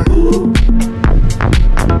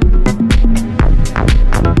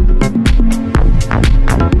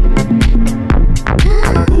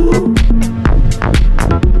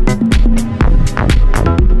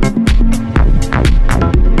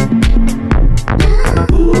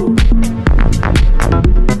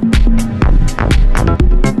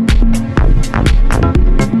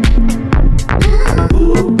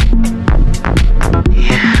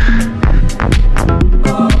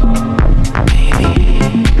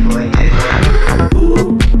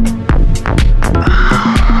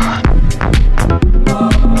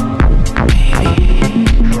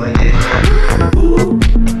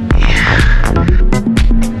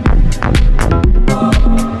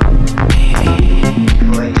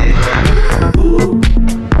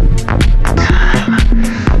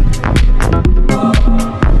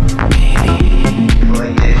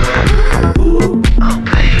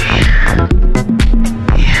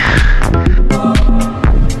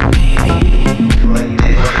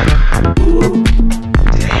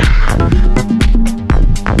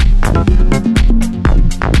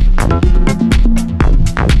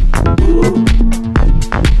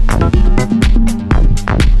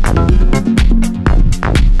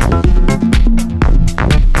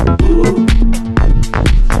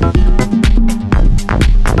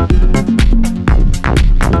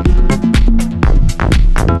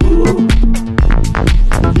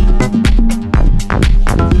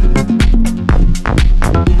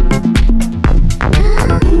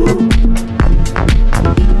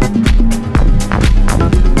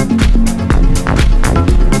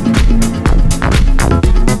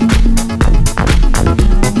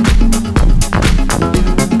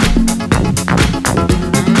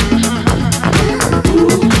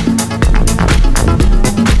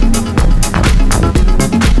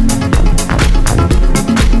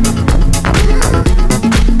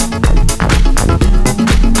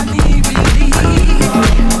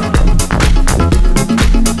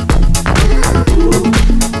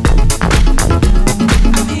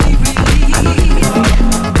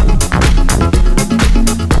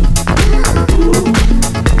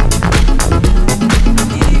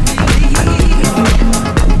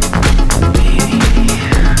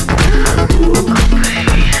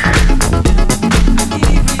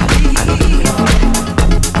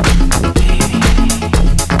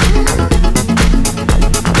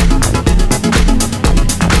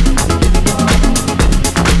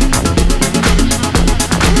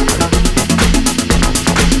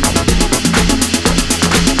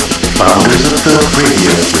 Wonders of Filth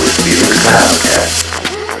Radio with Felix the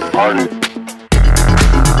Hellcat. Party.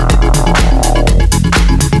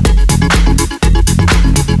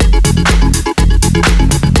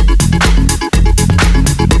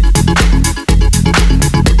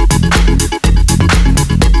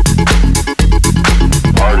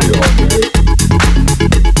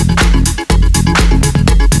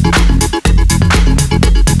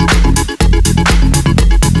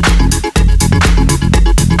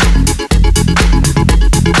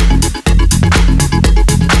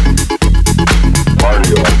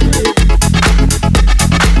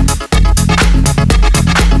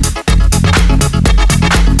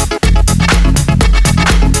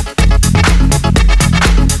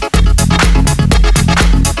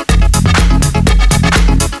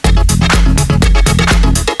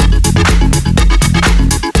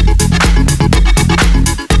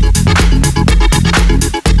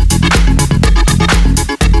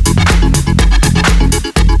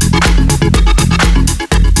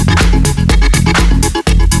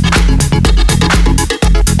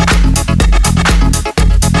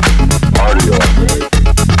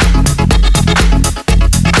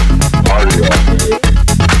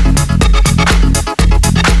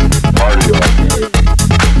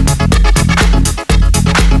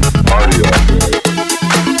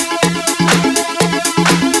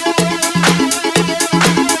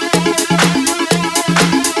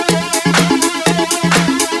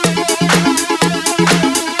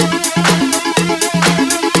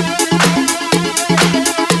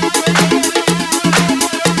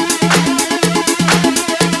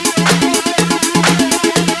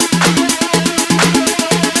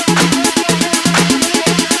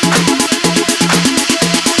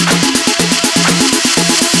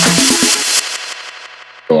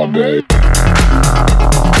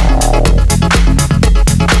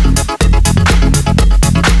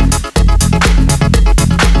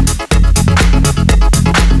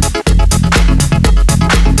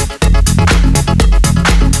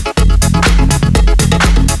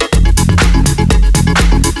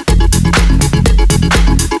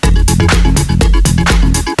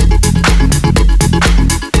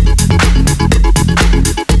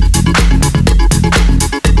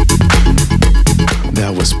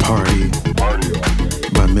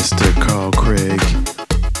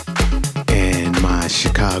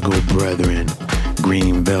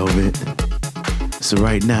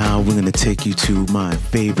 Take you to my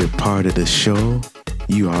favorite part of the show.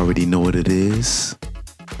 You already know what it is.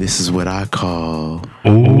 This is what I call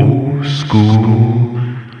Old School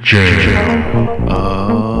Jam.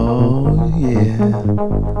 Oh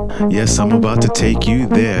yeah. Yes, I'm about to take you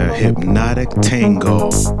there. Hypnotic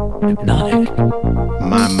Tango. Hypnotic.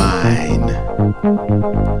 My mind.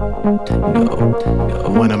 Tango.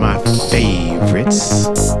 One of my favorites.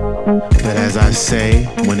 But as I say,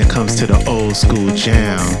 when it comes to the old school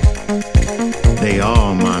jam, they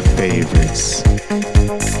all my favorites.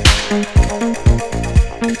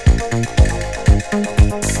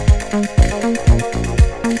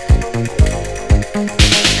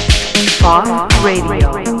 Boss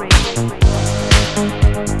Radio.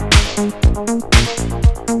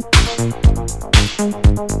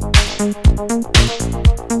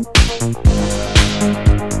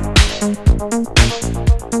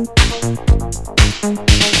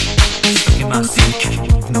 In my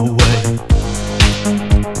seat, no way.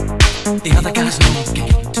 The other guys know the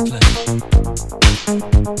game to play.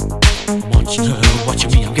 Want you to watch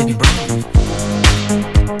me, I'm getting brave.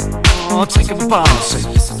 Oh, take a bow, say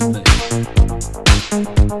listen to me.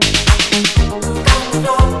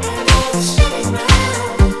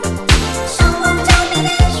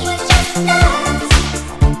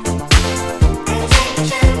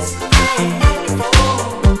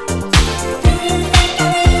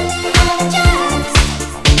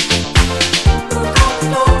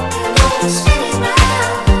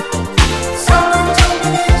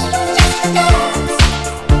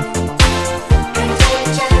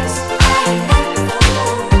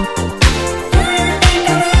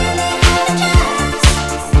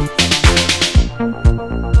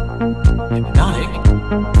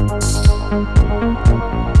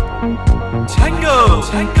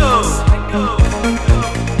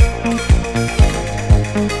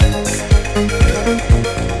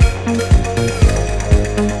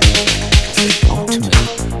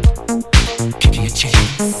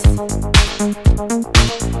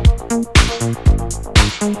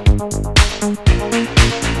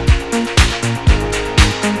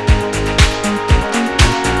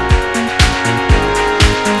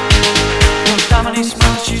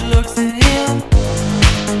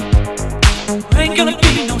 Ain't gonna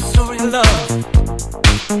be no story of love.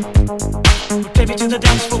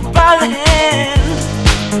 dance for Berlin.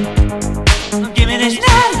 Give me this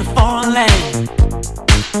night in a foreign land.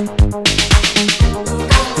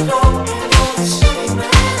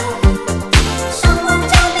 Someone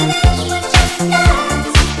told me this was just a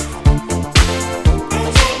dance. And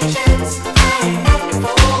take a chance, I ain't happy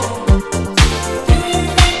for. Do you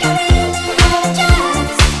think I really have a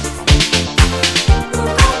chance?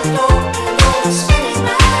 Look out the door and all the city's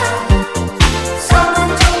mine.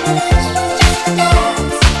 Someone told me this was just a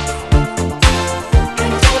dance.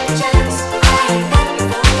 And take a chance, I ain't happy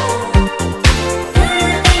for. Do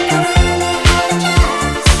you think I really have a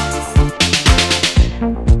chance?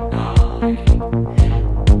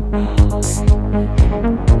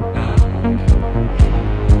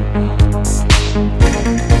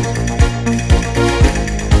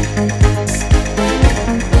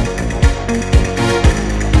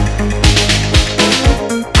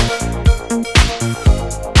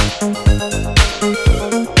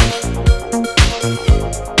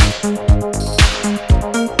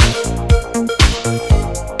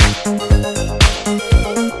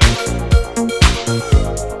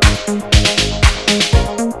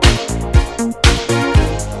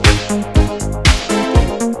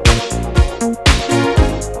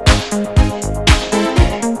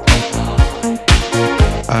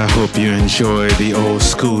 I hope you enjoy the old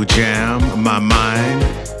school jam, My Mind.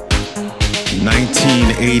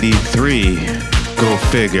 1983, go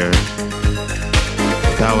figure.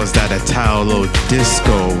 That was that Italo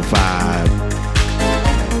disco vibe.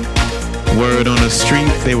 Word on the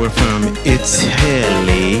street, they were from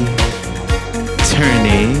Italy.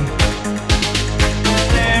 Turney.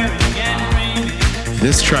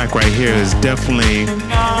 This track right here is definitely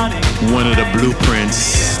one of the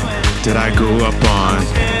blueprints that I grew up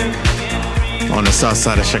on the south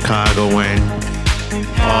side of Chicago when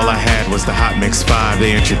all I had was the Hot Mix 5.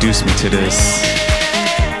 They introduced me to this.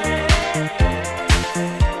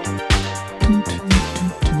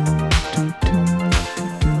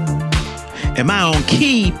 Am I on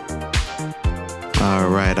key? All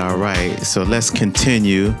right. So let's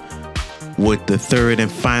continue with the third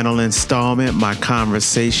and final installment, my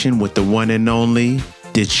conversation with the one and only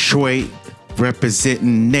Detroit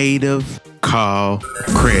representing native Carl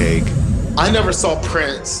Craig. I never saw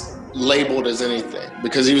Prince labeled as anything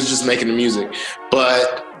because he was just making the music.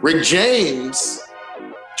 But Rick James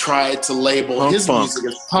tried to label his music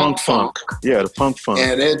as punk funk. Yeah, the punk funk.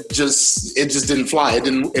 And it just didn't fly. It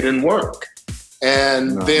didn't work.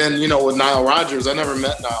 And then, with Nile Rodgers, I never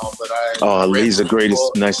met Nile, but he's the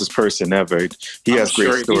greatest, nicest person ever. He has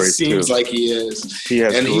great stories too. He seems like he is. He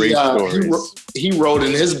has great stories. He wrote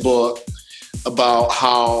in his book about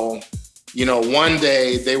how, one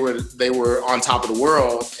day they were on top of the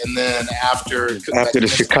world, and then after the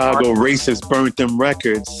Chicago racists burnt them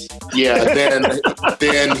records. Yeah,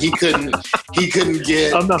 then he couldn't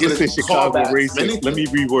get. I'm not get gonna say Chicago racist. Let me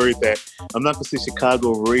reword that. I'm not gonna say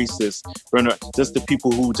Chicago racist. Just the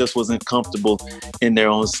people who just wasn't comfortable in their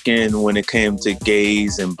own skin when it came to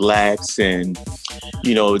gays and blacks and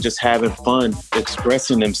just having fun,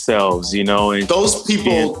 expressing themselves. And those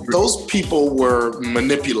people were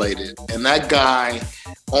manipulated, and that guy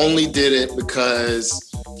only did it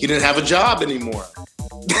because he didn't have a job anymore.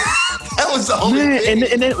 That was the only thing.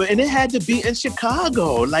 And it had to be in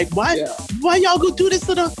Chicago. Like, why y'all go do this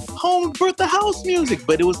to the home birth of house music?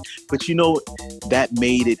 But that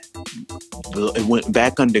made it went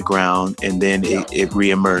back underground, and then it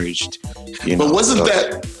reemerged. But wasn't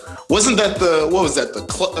that the what was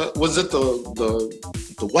that was it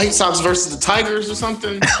the White Sox versus the Tigers or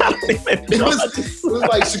something? it was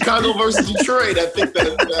like Chicago versus Detroit. I think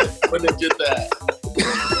that when they did that.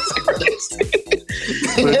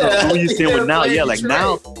 But you saying with now,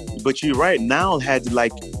 now. But you're right. Now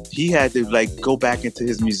he had to go back into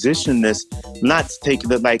his musicianness, not take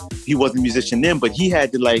he wasn't a musician then, but he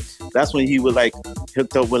had to that's when he was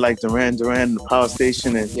hooked up with Duran Duran, the Power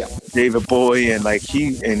Station, and David Bowie, and I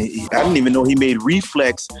didn't even know he made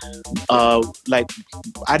Reflex. I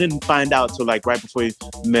didn't find out till right before he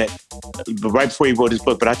wrote his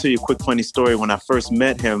book. But I'll tell you a quick funny story. When I first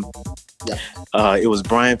met him, it was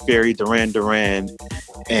Brian Ferry, Duran Duran,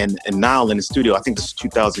 and Nile in the studio. I think this was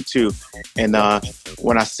 2002. And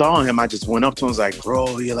when I saw him, I just went up to him and was like,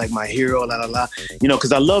 bro, you're like my hero, la la la.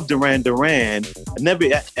 Because I love Duran Duran. I never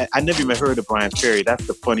even heard of Brian Ferry. That's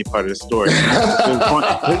the funny part of the story.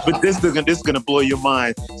 But this is gonna blow your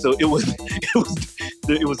mind. So it was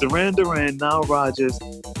Duran Duran, Nile Rodgers,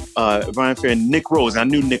 Brian Ferry and Nick Rose. I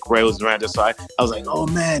knew Nick Rose was around there, so I was like, oh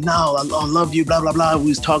man, no, I love you, blah blah blah. We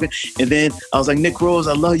was talking, and then I was like, Nick Rose,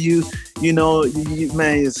 I love you. You know,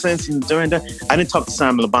 man, since during that, I didn't talk to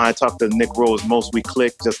Simon LeBon. I talked to Nick Rose. Most we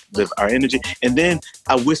clicked, just our energy. And then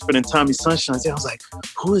I whispered in Tommy Sunshine. I was like,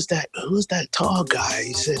 who is that? Who's that tall guy?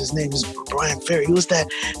 He said his name is Brian Ferry. Who is that?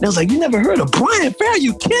 And I was like, you never heard of Brian Ferry? Are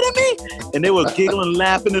you kidding me? And they were giggling,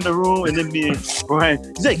 laughing in the room. And then me and Brian,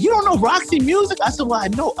 he's like, you don't know Roxy Music? I said, well, I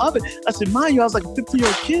know of it. I said, mind you, I was like a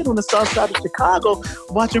 15-year-old kid on the south side of Chicago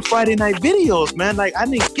watching Friday night videos, man. Like, I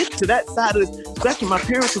didn't get to that side of the spectrum. My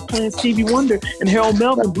parents were playing Stevie Wonder and Harold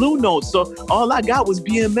Melvin Blue Notes. So all I got was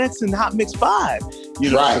BMX and Hot Mix 5.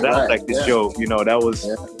 You know, so that was like the joke. You know, that was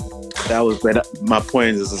but my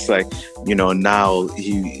point is it's like, you know, now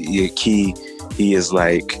he is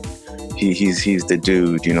like he's the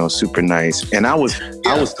dude, you know, super nice. And I was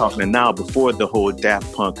talking to Now before the whole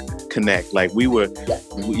Daft Punk connect. Like we would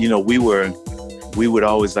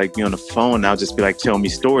always like be on the phone. And I'll just be like, tell me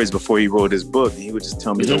stories before he wrote his book. And he would just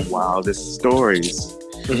tell me the wildest stories.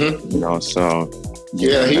 You know, so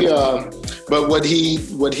but what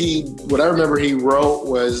I remember he wrote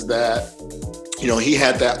was that, you know, he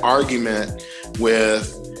had that argument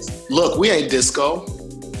with, look, we ain't disco.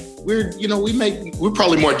 We're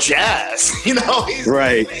probably more jazz, you know?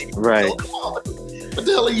 Right. Oh, come on. What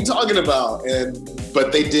the hell are you talking about?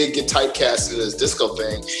 But they did get typecasted as disco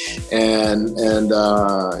thing, and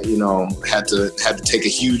you know, had to take a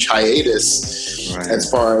huge hiatus as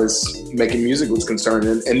far as making music was concerned,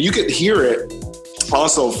 and you could hear it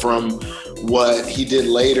also from what he did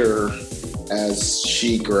later as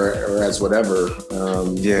Chic or as whatever.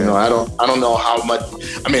 You know, I don't know how much.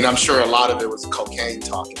 I mean, I'm sure a lot of it was cocaine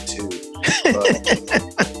talking too. But,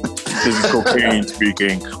 this is cocaine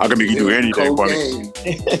speaking. I can make you do anything for me.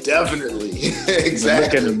 Definitely.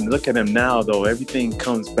 Exactly. Look at him now, though. Everything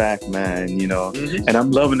comes back, man, you know. And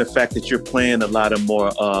I'm loving the fact that you're playing a lot of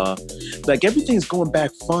more, like everything's going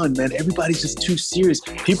back fun, man. Everybody's just too serious.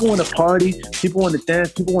 People want to party. People want to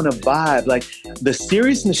dance. People want to vibe. Like the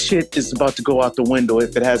seriousness shit is about to go out the window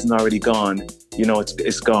if it hasn't already gone. You know,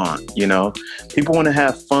 it's gone, you know. People want to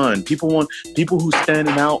have fun. People who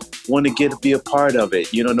standing out want to be a part of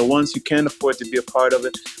it. You know, the ones who can't afford to be a part of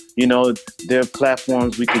it, you know, there are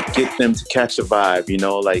platforms we could get them to catch a vibe, you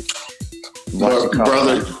know, like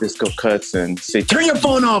brother disco cuts and say, turn your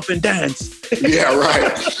phone off and dance. Yeah, right.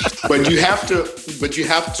 But you have to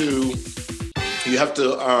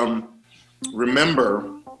remember,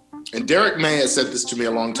 and Derek May has said this to me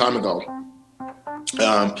a long time ago.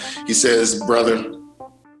 He says, brother,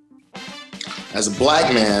 as a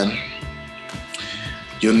black man,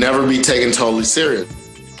 you'll never be taken totally serious.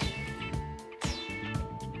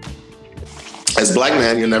 As a black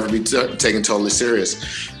man, you'll never be taken totally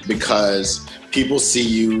serious because people see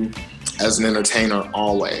you as an entertainer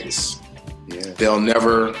always. Yeah. They'll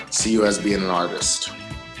never see you as being an artist.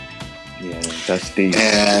 Yeah, that's deep.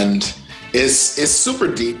 And it's super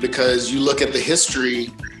deep because you look at the history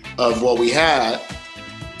of what we had,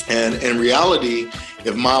 and in reality,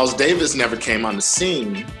 if Miles Davis never came on the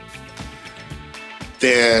scene,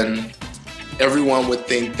 then everyone would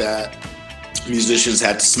think that musicians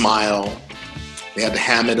had to smile, they had to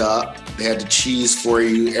ham it up, they had to cheese for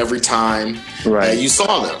you every time that you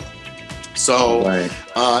saw them. So,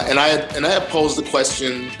 and I had posed the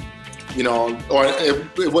question, you know, or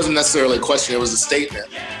it wasn't necessarily a question, it was a statement.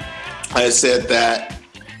 I had said that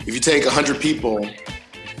if you take 100 people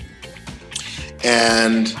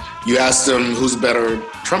and you ask them who's a better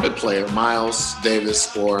trumpet player, Miles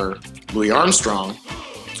Davis or Louis Armstrong,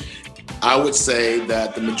 I would say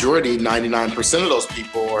that the majority, 99% of those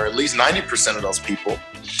people, or at least 90% of those people,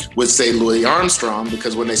 would say Louis Armstrong,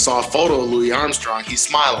 because when they saw a photo of Louis Armstrong, he's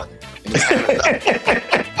smiling.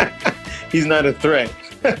 He's not a threat.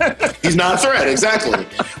 He's not a threat, exactly.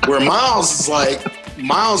 Where Miles is like,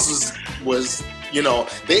 was, you know,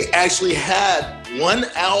 they actually had one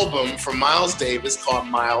album from Miles Davis called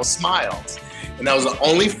Miles Smiles. And that was the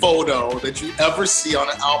only photo that you ever see on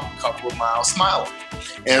an album cover with Miles smiling.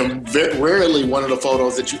 And very rarely one of the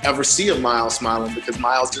photos that you ever see of Miles smiling, because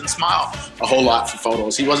Miles didn't smile a whole lot for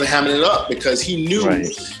photos. He wasn't hamming it up because he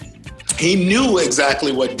knew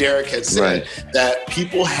exactly what Derek had said, that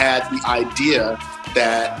people had the idea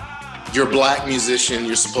that you're a black musician,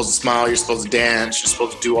 you're supposed to smile, you're supposed to dance, you're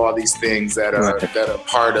supposed to do all these things that are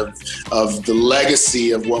part of the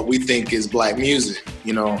legacy of what we think is black music,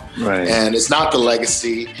 you know? And it's not the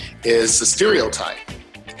legacy, it's a stereotype.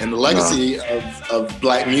 And the legacy of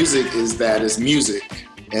black music is that it's music,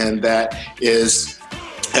 and that is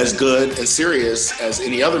as good and serious as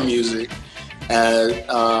any other music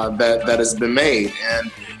that has been made.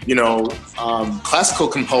 And classical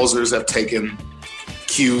composers have taken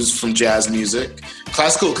cues from jazz music.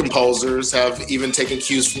 Classical composers have even taken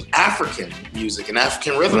cues from African music and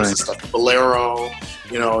African rhythms and stuff. Bolero,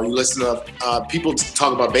 you listen to people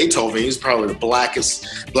talk about Beethoven. He's probably the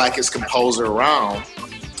blackest composer around,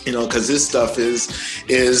 because his stuff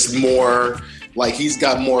is more like he's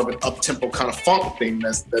got more of an up-tempo kind of funk thing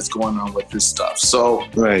that's going on with this stuff. So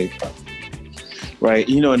right.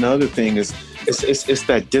 Another thing is it's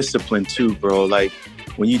that discipline too, bro. Like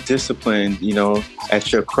when you discipline,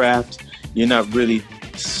 at your craft, you're not really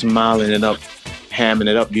smiling it up, hamming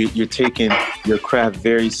it up. You're taking your craft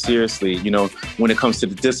very seriously. When it comes to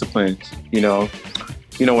the discipline,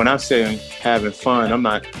 when I'm saying having fun, I'm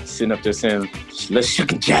not sitting up there saying, let's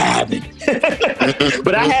shook and jab it.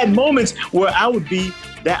 But I had moments where I was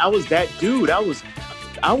that dude. I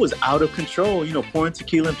was out of control, pouring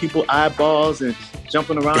tequila in people's eyeballs and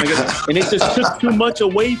jumping around. And it just took too much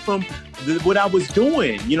away from what I was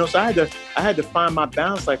doing, so I had to find my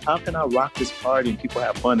balance. Like, how can I rock this party and people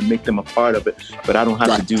have fun and make them a part of it? But I don't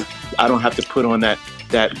have to put on that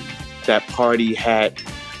party hat,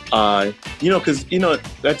 because, at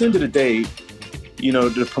the end of the day,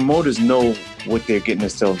 the promoters know what they're getting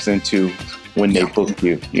themselves into when they book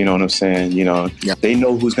you. You know what I'm saying? They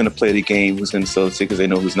know who's going to play the game, who's going to sell the tickets. They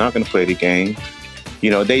know who's not going to play the game.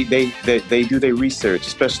 They do their research,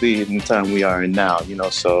 especially in the time we are in now,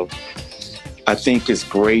 so I think it's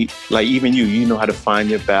great. Like even you know how to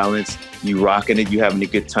find your balance. You rocking it, you having a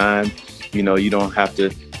good time. You don't have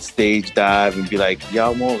to stage dive and be like,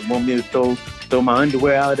 y'all want me to throw my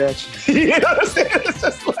underwear out at you? You know what I'm saying? It's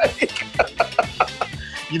just like,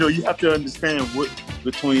 you have to understand what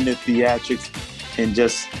between the theatrics and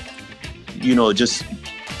just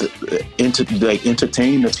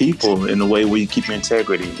entertain the people in a way where you keep your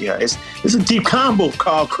integrity. Yeah, it's a deep combo,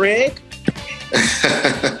 Carl Craig.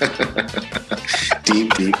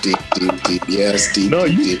 deep. Yes, deep. No,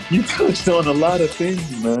 deep. You touched on a lot of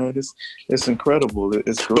things, man. It's incredible.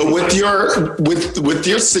 It's great. But with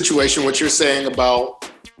your situation, what you're saying about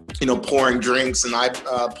pouring drinks and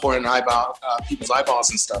pouring people's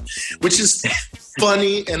eyeballs and stuff, which is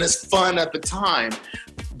funny and it's fun at the time,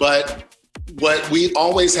 but what we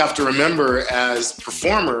always have to remember as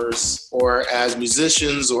performers or as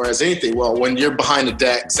musicians or as anything, well, when you're behind the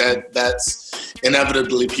decks, that's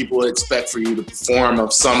inevitably people would expect for you to perform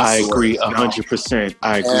of some sort. I agree 100%.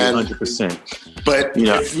 I agree 100%. But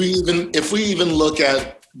if we even look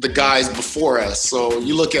at the guys before us, so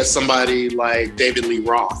you look at somebody like David Lee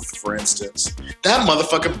Roth, for instance, that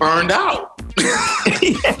motherfucker burned out. You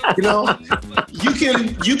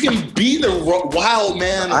can be the wild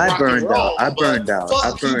man. I burned out.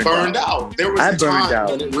 There was a time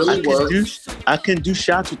when it really worked. I can do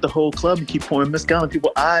shots with the whole club and keep pouring mezcal in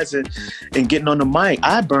people's eyes and getting on the mic.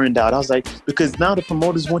 I burned out. I was like, because now the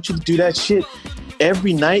promoters want you to do that shit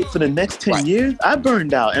every night for the next 10 years. I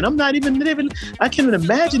burned out, and I'm not even living. I can't even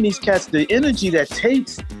imagine these cats, the energy that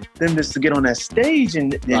takes them just to get on that stage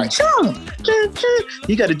and jump.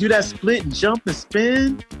 You got to do that split and jump and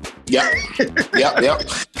spin. Yep.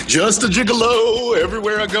 Just a gigolo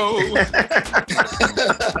everywhere I go.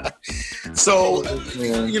 So,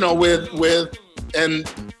 with and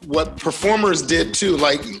what performers did too,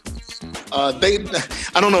 like I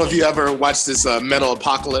don't know if you ever watched this Metal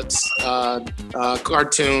Apocalypse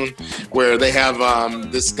cartoon where they have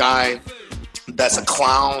this guy that's a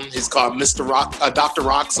clown. He's called Dr.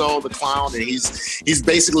 Roxo, the clown, and he's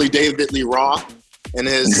basically David Lee Roth. And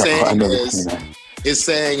his saying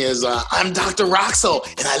is, I'm Dr. Roxo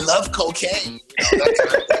and I love cocaine.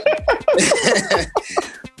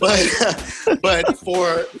 But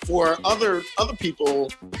for other people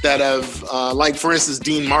that have, like for instance,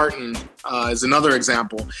 Dean Martin is another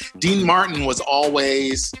example. Dean Martin was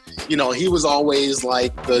always, he was always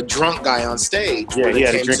like the drunk guy on stage. Yeah, he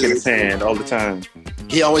had a drink in his hand all the time.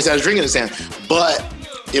 He always had a drink in his hand, but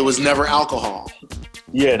it was never alcohol.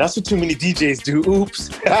 Yeah, that's what too many DJs do. Oops.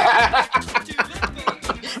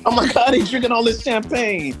 Oh my God, he's drinking all this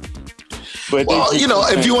champagne. But well,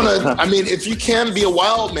 if you want to, if you can be a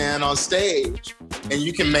wild man on stage and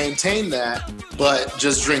you can maintain that, but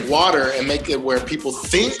just drink water and make it where people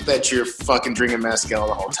think that you're fucking drinking mezcal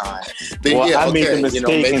the whole time. Then, I made the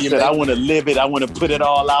mistake and said, I want to live it. I want to put it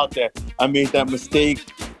all out there. I made that mistake,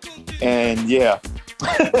 and Yep,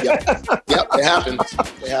 it happens.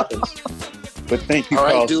 But thank you,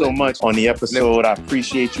 Carl, so much on the episode. I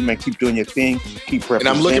appreciate you, man. Keep doing your thing. Keep representing.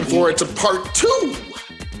 And I'm looking forward to part 2.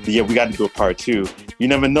 Yeah, we got to do a part 2. You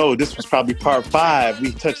never know. This was probably part 5.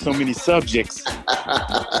 We touched so many subjects. All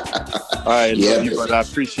right, love you, brother. I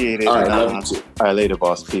appreciate it. All right, love you too. All right, later,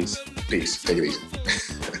 boss. Peace. Take it easy.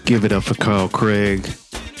 Give it up for Carl Craig.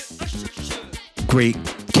 Great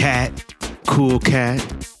cat, cool cat,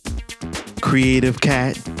 creative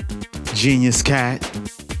cat, genius cat.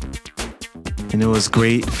 And it was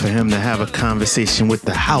great for him to have a conversation with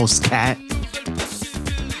the house cat.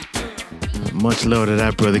 Much love to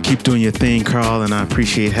that, brother. Keep doing your thing, Carl, and I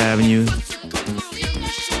appreciate having you.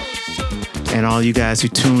 And all you guys who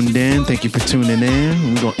tuned in, thank you for tuning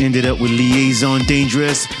in. We're going to end it up with Liaison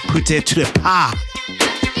Dangerous. Put that to the pa.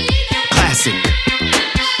 Classic.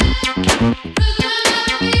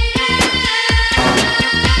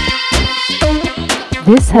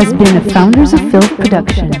 This has been a Founders of Filth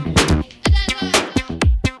production.